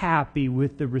not happy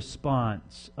with the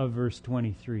response of verse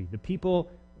 23. The people,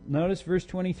 notice verse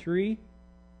 23,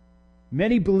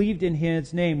 many believed in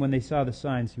his name when they saw the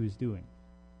signs he was doing.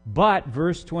 But,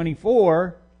 verse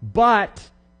 24, but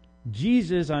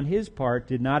Jesus on his part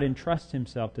did not entrust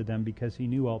himself to them because he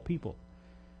knew all people.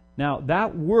 Now,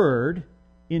 that word,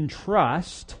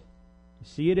 entrust, you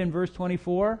see it in verse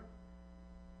 24?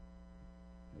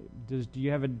 Do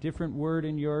you have a different word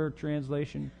in your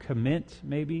translation? Commit,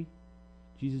 maybe?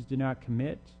 Jesus did not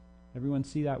commit. Everyone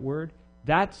see that word?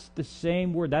 That's the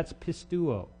same word. That's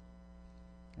pistuo.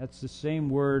 That's the same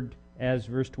word as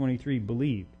verse 23,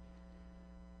 believed.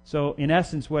 So, in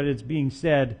essence, what it's being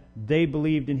said, they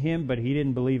believed in him, but he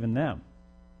didn't believe in them.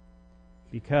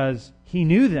 Because he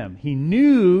knew them. He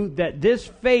knew that this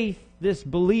faith, this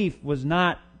belief, was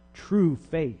not true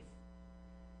faith.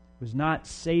 It was not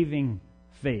saving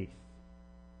faith.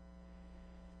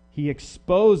 He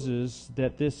exposes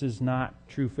that this is not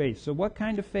true faith. So what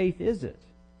kind of faith is it?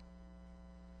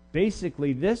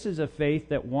 Basically, this is a faith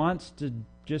that wants to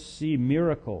just see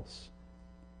miracles.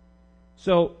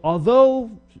 So,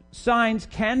 although signs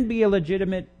can be a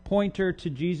legitimate pointer to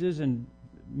Jesus and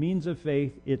means of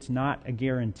faith, it's not a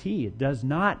guarantee. It does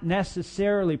not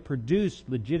necessarily produce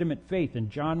legitimate faith, and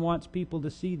John wants people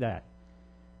to see that.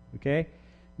 Okay?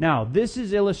 Now, this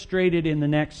is illustrated in the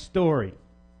next story.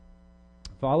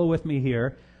 Follow with me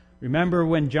here. Remember,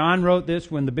 when John wrote this,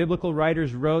 when the biblical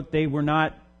writers wrote, they were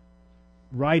not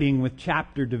writing with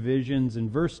chapter divisions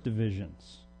and verse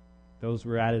divisions. Those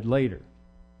were added later.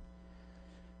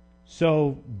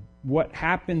 So what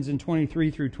happens in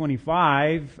 23 through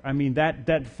 25, I mean,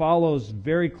 that follows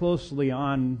very closely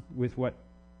on with what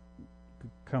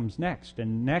comes next.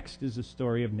 And next is the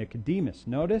story of Nicodemus.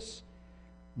 Notice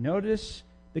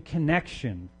the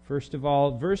connection. First of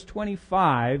all, verse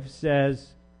 25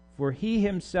 says, "For he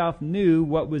himself knew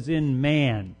what was in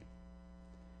man."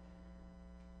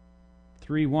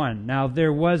 3:1. Now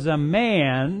there was a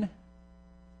man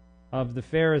of the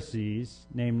Pharisees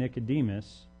named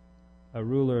Nicodemus, a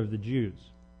ruler of the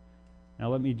Jews. Now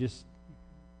let me just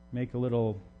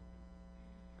go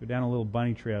down a little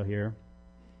bunny trail here.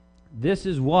 This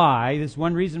is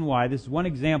one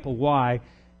example why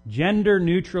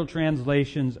gender-neutral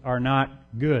translations are not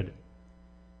good.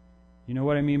 You know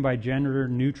what I mean by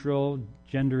gender-neutral,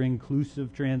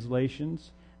 gender-inclusive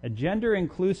translations? A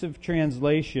gender-inclusive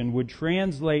translation would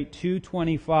translate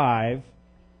 225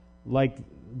 like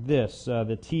this.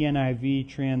 The TNIV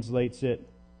translates it,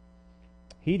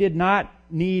 "He did not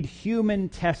need human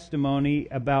testimony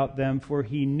about them, for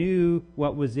he knew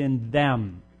what was in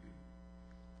them."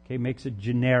 Okay, makes it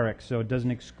generic so it doesn't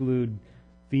exclude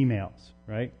females,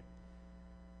 right?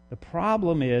 The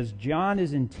problem is John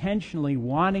is intentionally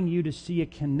wanting you to see a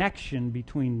connection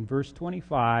between verse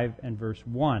 25 and verse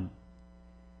 1.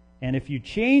 And if you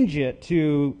change it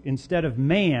to, instead of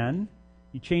man,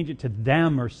 you change it to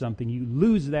them or something, you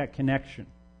lose that connection.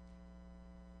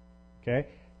 Okay?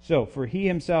 So, for he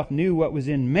himself knew what was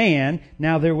in man.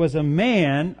 Now there was a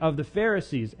man of the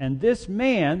Pharisees. And this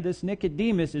man, this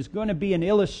Nicodemus, is going to be an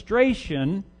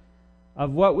illustration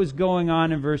of what was going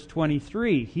on in verse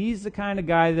 23. He's the kind of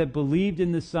guy that believed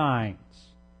in the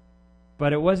signs.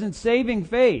 But it wasn't saving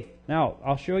faith. Now,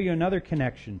 I'll show you another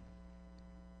connection.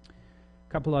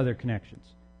 A couple other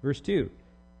connections. Verse 2.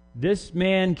 This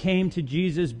man came to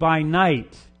Jesus by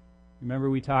night. Remember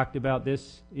we talked about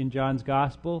this in John's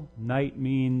Gospel? Night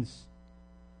means,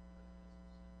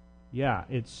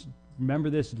 remember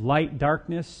this light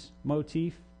darkness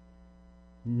motif?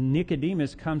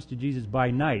 Nicodemus comes to Jesus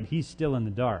by night. He's still in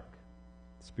the dark,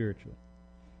 spiritually.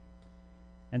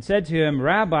 And said to him,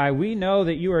 "Rabbi, we know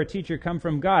that you are a teacher come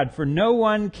from God, for no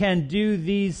one can do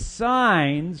these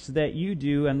signs that you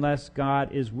do unless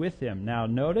God is with him." Now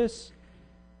notice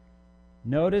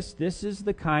this is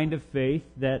the kind of faith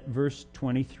that verse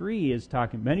 23 is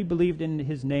talking. Many believed in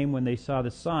his name when they saw the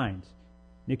signs.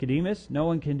 Nicodemus, no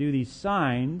one can do these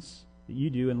signs that you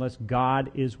do unless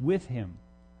God is with him.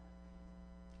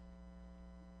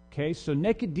 Okay, so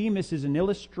Nicodemus is an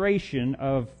illustration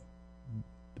of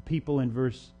the people in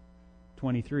verse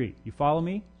 23. You follow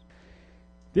me?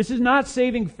 This is not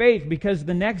saving faith, because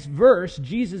the next verse,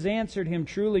 Jesus answered him,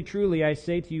 "Truly, truly, I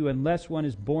say to you, unless one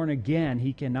is born again,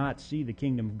 he cannot see the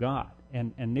kingdom of God."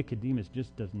 And Nicodemus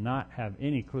just does not have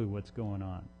any clue what's going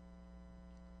on.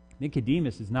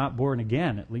 Nicodemus is not born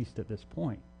again, at least at this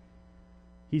point.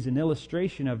 He's an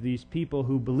illustration of these people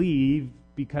who believe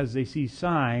because they see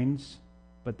signs,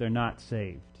 but they're not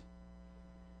saved.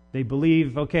 They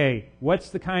believe, okay,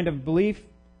 what's the kind of belief?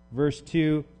 Verse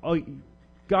 2,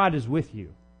 God is with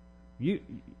you. He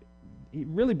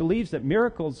really believes that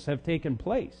miracles have taken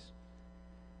place.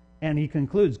 And he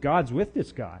concludes, God's with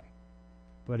this guy.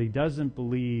 But he doesn't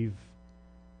believe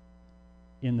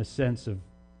in the sense of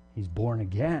he's born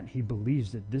again. He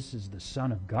believes that this is the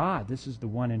Son of God. This is the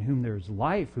one in whom there is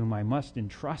life, whom I must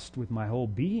entrust with my whole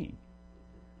being.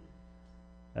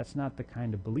 That's not the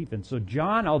kind of belief. And so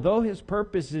John, although his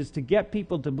purpose is to get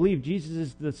people to believe Jesus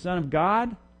is the Son of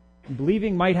God,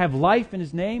 believing might have life in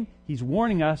His name, He's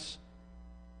warning us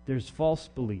there's false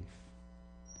belief.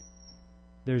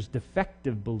 There's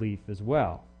defective belief as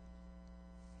well.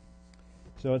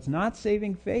 So it's not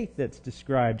saving faith that's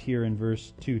described here in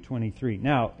verse 2:23.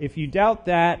 Now, if you doubt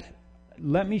that,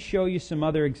 let me show you some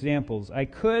other examples. I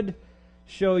could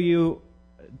show you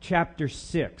chapter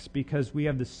 6, because we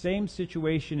have the same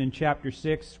situation in chapter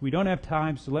 6. We don't have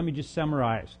time, so let me just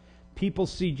summarize. People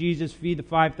see Jesus feed the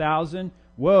 5,000.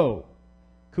 Whoa,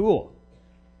 cool.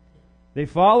 They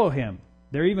follow Him.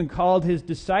 They're even called His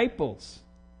disciples.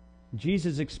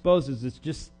 Jesus exposes it's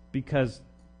just because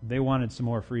they wanted some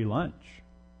more free lunch.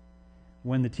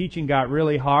 When the teaching got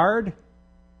really hard,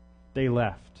 they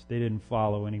left. They didn't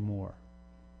follow anymore.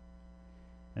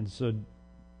 And so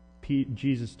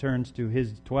Jesus turns to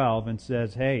His 12 and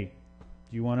says, hey,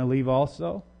 do you want to leave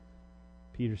also?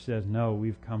 Peter says, no,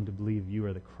 we've come to believe you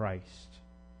are the Christ.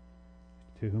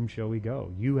 To whom shall we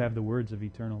go? You have the words of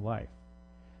eternal life.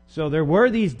 So there were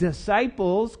these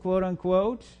disciples, quote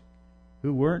unquote,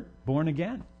 who weren't born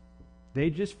again. They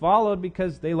just followed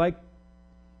because they liked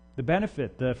the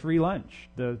benefit, the free lunch,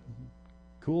 the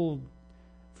cool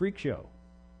freak show.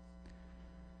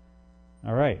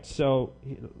 All right, so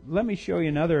let me show you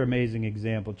another amazing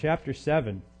example. Chapter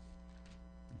 7.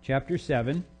 Chapter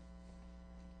 7.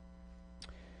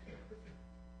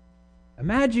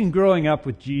 Imagine growing up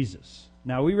with Jesus.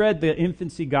 Now, we read the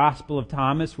infancy gospel of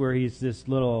Thomas where he's this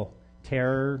little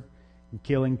terror,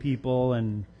 killing people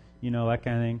and, that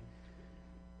kind of thing.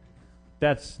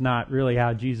 That's not really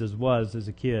how Jesus was as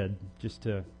a kid, just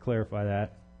to clarify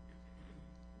that.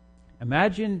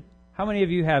 Imagine, how many of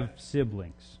you have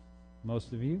siblings?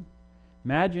 Most of you.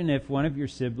 Imagine if one of your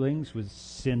siblings was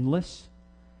sinless,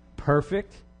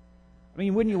 perfect. I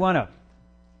mean, wouldn't you want to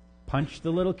punch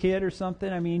the little kid or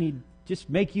something? I mean, he'd just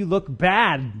make you look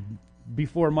bad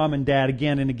before mom and dad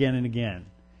again and again and again.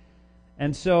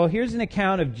 And so here's an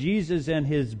account of Jesus and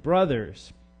His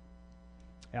brothers.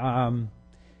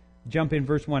 Jump in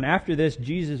verse 1. After this,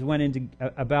 Jesus went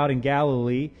about in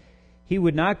Galilee. He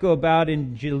would not go about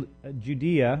in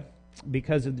Judea,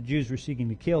 because of the Jews were seeking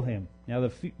to kill Him. Now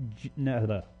the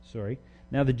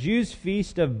Jews'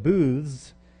 feast of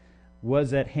booths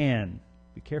was at hand.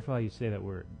 Be careful how you say that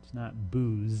word. It's not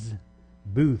booths,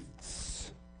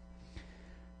 booths.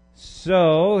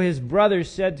 So His brothers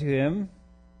said to Him,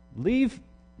 leave.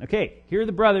 Okay, here are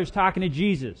the brothers talking to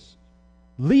Jesus.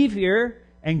 Leave here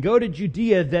and go to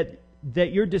Judea,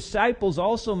 that your disciples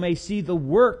also may see the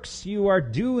works you are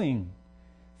doing.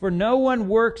 For no one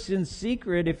works in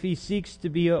secret if he seeks to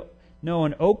be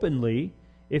known openly.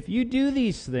 If you do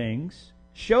these things,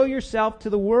 show yourself to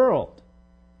the world.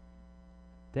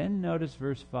 Then notice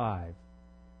verse 5.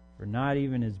 For not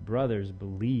even His brothers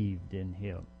believed in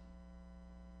Him.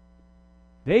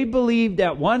 They believed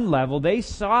at one level. They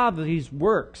saw these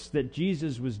works that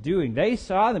Jesus was doing. They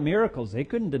saw the miracles. They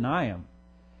couldn't deny Him.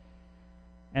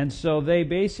 And so they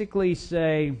basically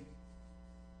say,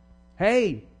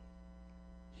 hey,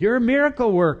 you're a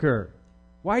miracle worker.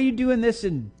 Why are you doing this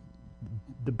in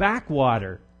the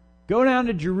backwater? Go down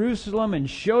to Jerusalem and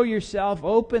show yourself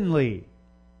openly,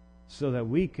 so that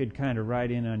we could kind of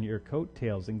ride in on your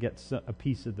coattails and get a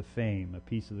piece of the fame, a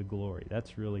piece of the glory.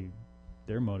 That's really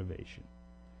their motivation.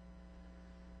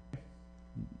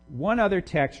 One other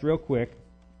text real quick.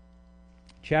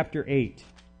 Chapter 8.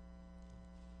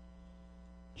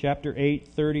 Chapter 8,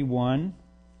 31.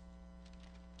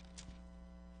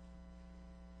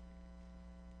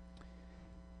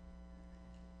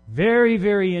 Very,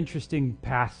 very interesting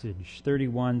passage,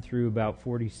 31 through about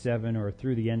 47, or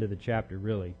through the end of the chapter,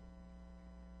 really.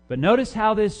 But notice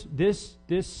how this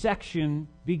section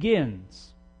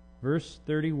begins. Verse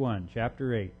 31,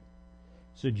 chapter 8.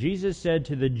 So Jesus said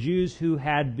to the Jews who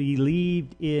had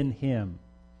believed in Him,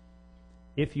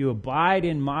 if you abide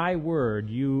in my word,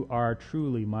 you are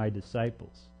truly my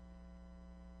disciples.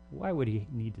 Why would He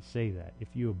need to say that? If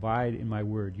you abide in my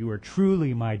word, you are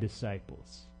truly my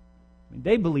disciples.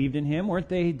 They believed in Him. Weren't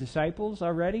they disciples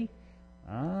already?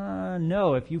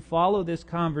 No. If you follow this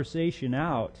conversation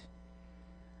out,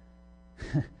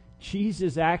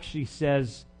 Jesus actually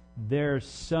says they're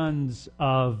sons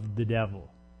of the devil.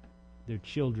 They're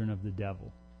children of the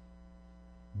devil.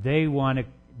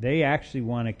 They actually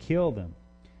want to kill them.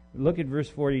 Look at verse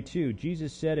 42.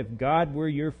 Jesus said, if God were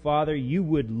your Father, you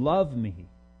would love me,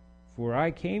 for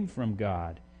I came from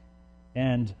God,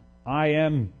 and I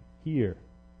am here.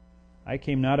 I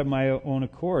came not of my own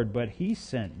accord, but He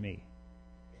sent me.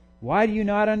 Why do you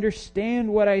not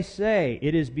understand what I say?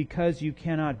 It is because you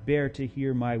cannot bear to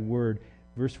hear my word.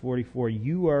 Verse 44,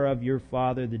 you are of your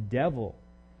father the devil,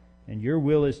 And your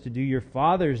will is to do your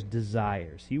father's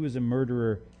desires. He was a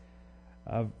murderer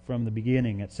from the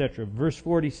beginning, etc. Verse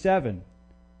 47,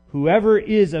 whoever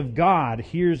is of God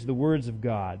hears the words of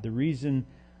God. The reason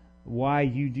why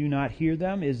you do not hear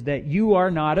them is that you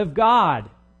are not of God.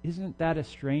 Isn't that a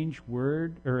strange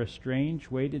word, or a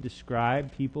strange way to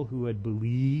describe people who had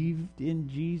believed in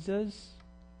Jesus?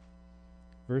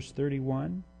 Verse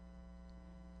 31.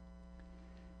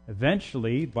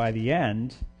 Eventually, by the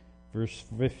end, verse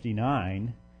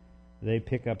 59, they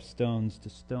pick up stones to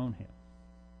stone him.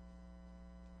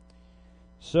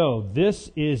 So,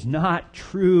 this is not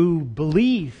true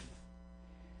belief.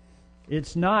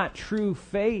 It's not true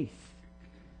faith.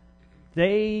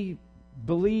 They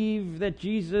believe that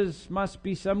Jesus must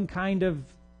be some kind of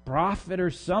prophet or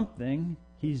something.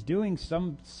 He's doing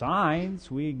some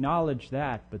signs. We acknowledge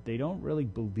that, but they don't really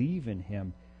believe in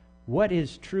him. What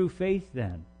is true faith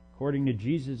then? According to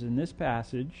Jesus in this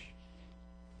passage,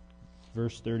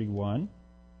 verse 31,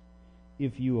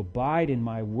 if you abide in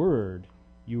my word,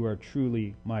 you are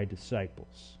truly my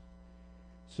disciples.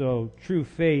 So true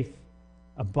faith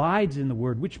abides in the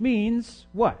word, which means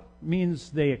what? It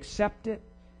means they accept it.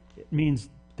 It means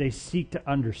they seek to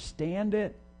understand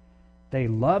it. They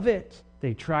love it.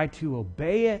 They try to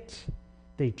obey it.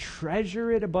 They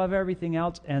treasure it above everything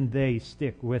else, and they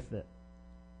stick with it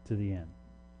to the end.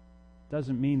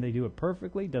 Doesn't mean they do it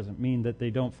perfectly. Doesn't mean that they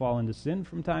don't fall into sin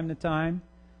from time to time.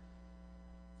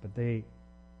 But they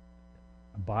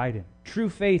abide in. True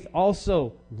faith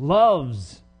also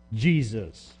loves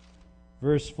Jesus.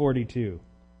 Verse 42.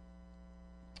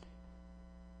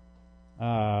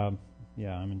 I'm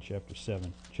in chapter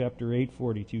 7. Chapter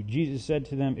 8:42. Jesus said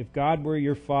to them, if God were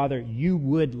your Father, you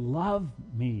would love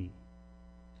me.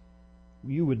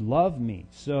 You would love me.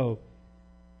 So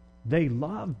they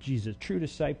love Jesus. True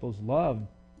disciples love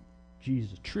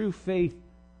Jesus. True faith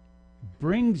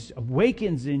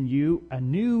awakens in you a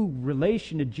new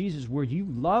relation to Jesus where you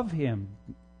love him.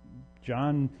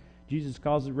 Jesus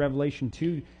calls it, Revelation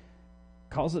 2,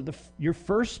 calls it your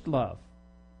first love.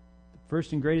 The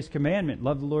first and greatest commandment,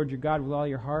 love the Lord your God with all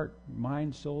your heart,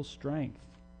 mind, soul, strength.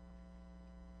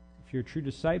 If you're a true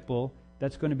disciple,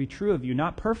 that's going to be true of you,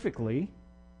 not perfectly,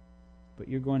 but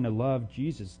you're going to love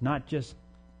Jesus, not just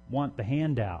want the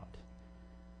handout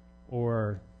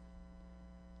or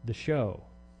the show.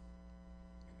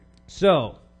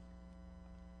 So,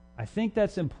 I think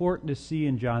that's important to see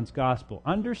in John's gospel.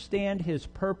 Understand his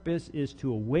purpose is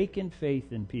to awaken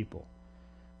faith in people.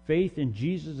 Faith in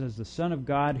Jesus as the Son of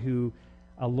God who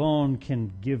alone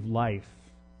can give life,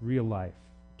 real life,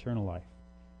 eternal life.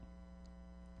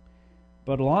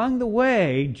 But along the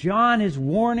way, John is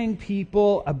warning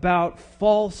people about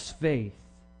false faith,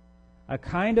 a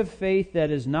kind of faith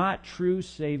that is not true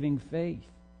saving faith.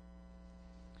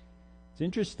 It's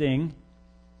interesting,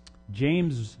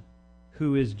 James,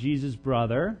 who is Jesus'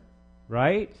 brother,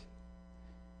 right?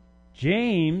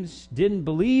 James didn't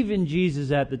believe in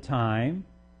Jesus at the time,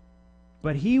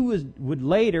 but he would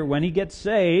later, when he gets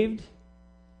saved,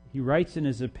 he writes in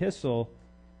his epistle,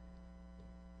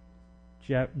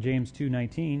 James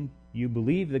 2:19, you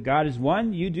believe that God is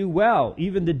one, you do well.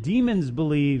 Even the demons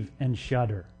believe and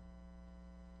shudder.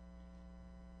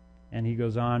 And he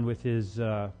goes on with his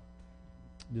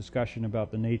discussion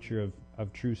about the nature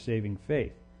of true saving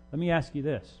faith. Let me ask you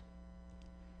this.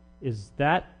 Is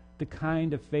that the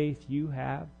kind of faith you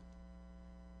have?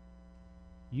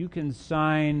 You can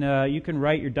you can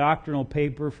write your doctrinal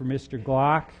paper for Mr.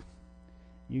 Glock.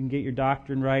 You can get your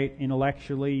doctrine right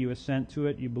intellectually. You assent to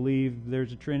it. You believe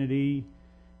there's a Trinity.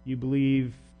 You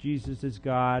believe Jesus is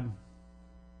God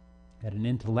at an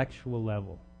intellectual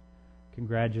level.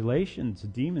 Congratulations, the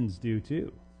demons do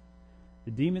too.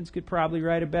 The demons could probably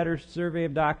write a better survey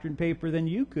of doctrine paper than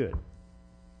you could.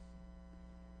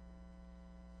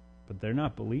 But they're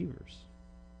not believers.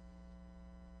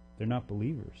 They're not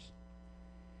believers.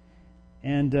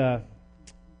 And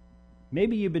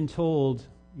maybe you've been told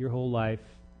your whole life,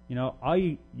 all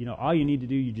you need to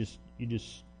do, you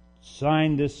just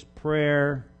sign this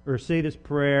prayer or say this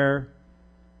prayer,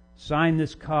 sign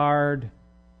this card,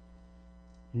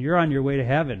 and you're on your way to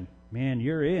heaven. Man,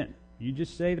 you're in. You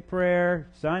just say the prayer,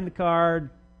 sign the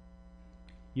card,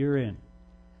 you're in.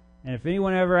 And if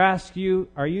anyone ever asks you,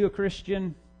 are you a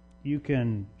Christian? You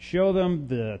can show them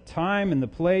the time and the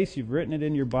place. You've written it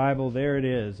in your Bible. There it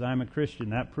is. I'm a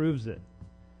Christian. That proves it.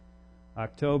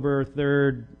 October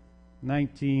 3rd,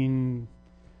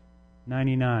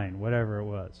 1999, whatever it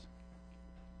was.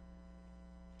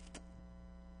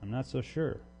 I'm not so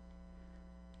sure.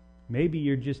 Maybe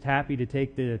you're just happy to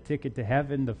take the ticket to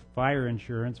heaven, the fire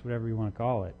insurance, whatever you want to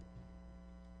call it.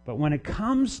 But when it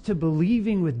comes to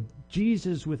believing with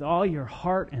Jesus with all your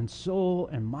heart and soul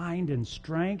and mind and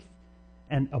strength,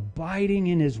 and abiding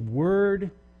in His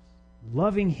Word,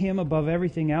 loving Him above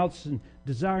everything else, and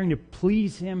desiring to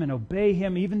please Him and obey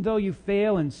Him, even though you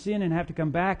fail and sin and have to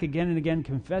come back again and again,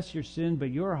 confess your sin, but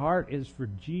your heart is for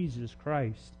Jesus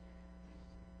Christ.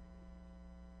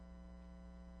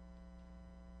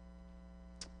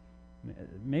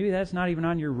 Maybe that's not even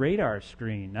on your radar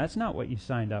screen. That's not what you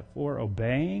signed up for.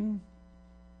 Obeying.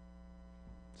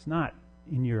 It's not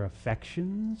in your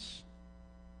affections.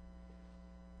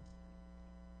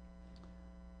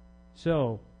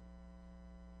 So,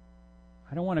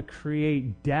 I don't want to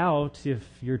create doubt if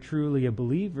you're truly a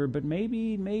believer, but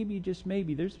maybe, just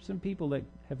maybe, there's some people that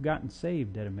have gotten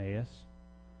saved at Emmaus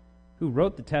who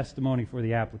wrote the testimony for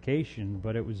the application,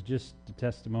 but it was just the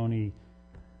testimony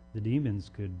the demons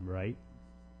could write.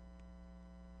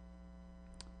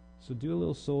 So do a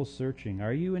little soul searching.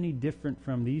 Are you any different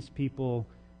from these people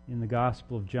in the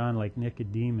Gospel of John, like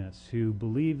Nicodemus, who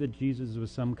believed that Jesus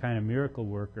was some kind of miracle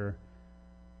worker,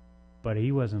 but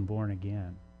he wasn't born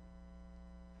again?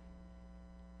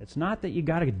 It's not that you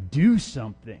got to do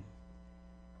something.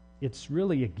 It's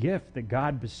really a gift that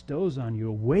God bestows on you,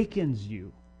 awakens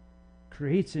you,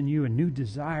 creates in you a new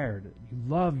desire. You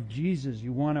love Jesus.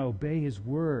 You want to obey His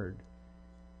Word.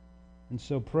 And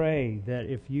so pray that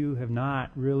if you have not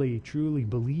really truly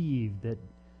believed, that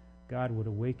God would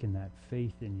awaken that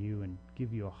faith in you and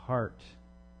give you a heart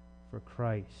for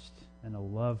Christ and a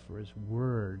love for His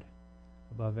Word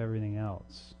above everything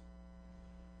else.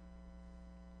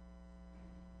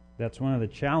 That's one of the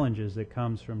challenges that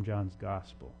comes from John's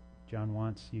Gospel. John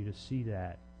wants you to see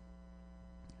that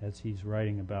as he's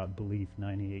writing about belief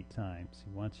 98 times.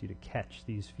 He wants you to catch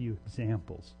these few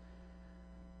examples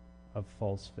of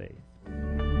false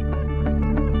faith.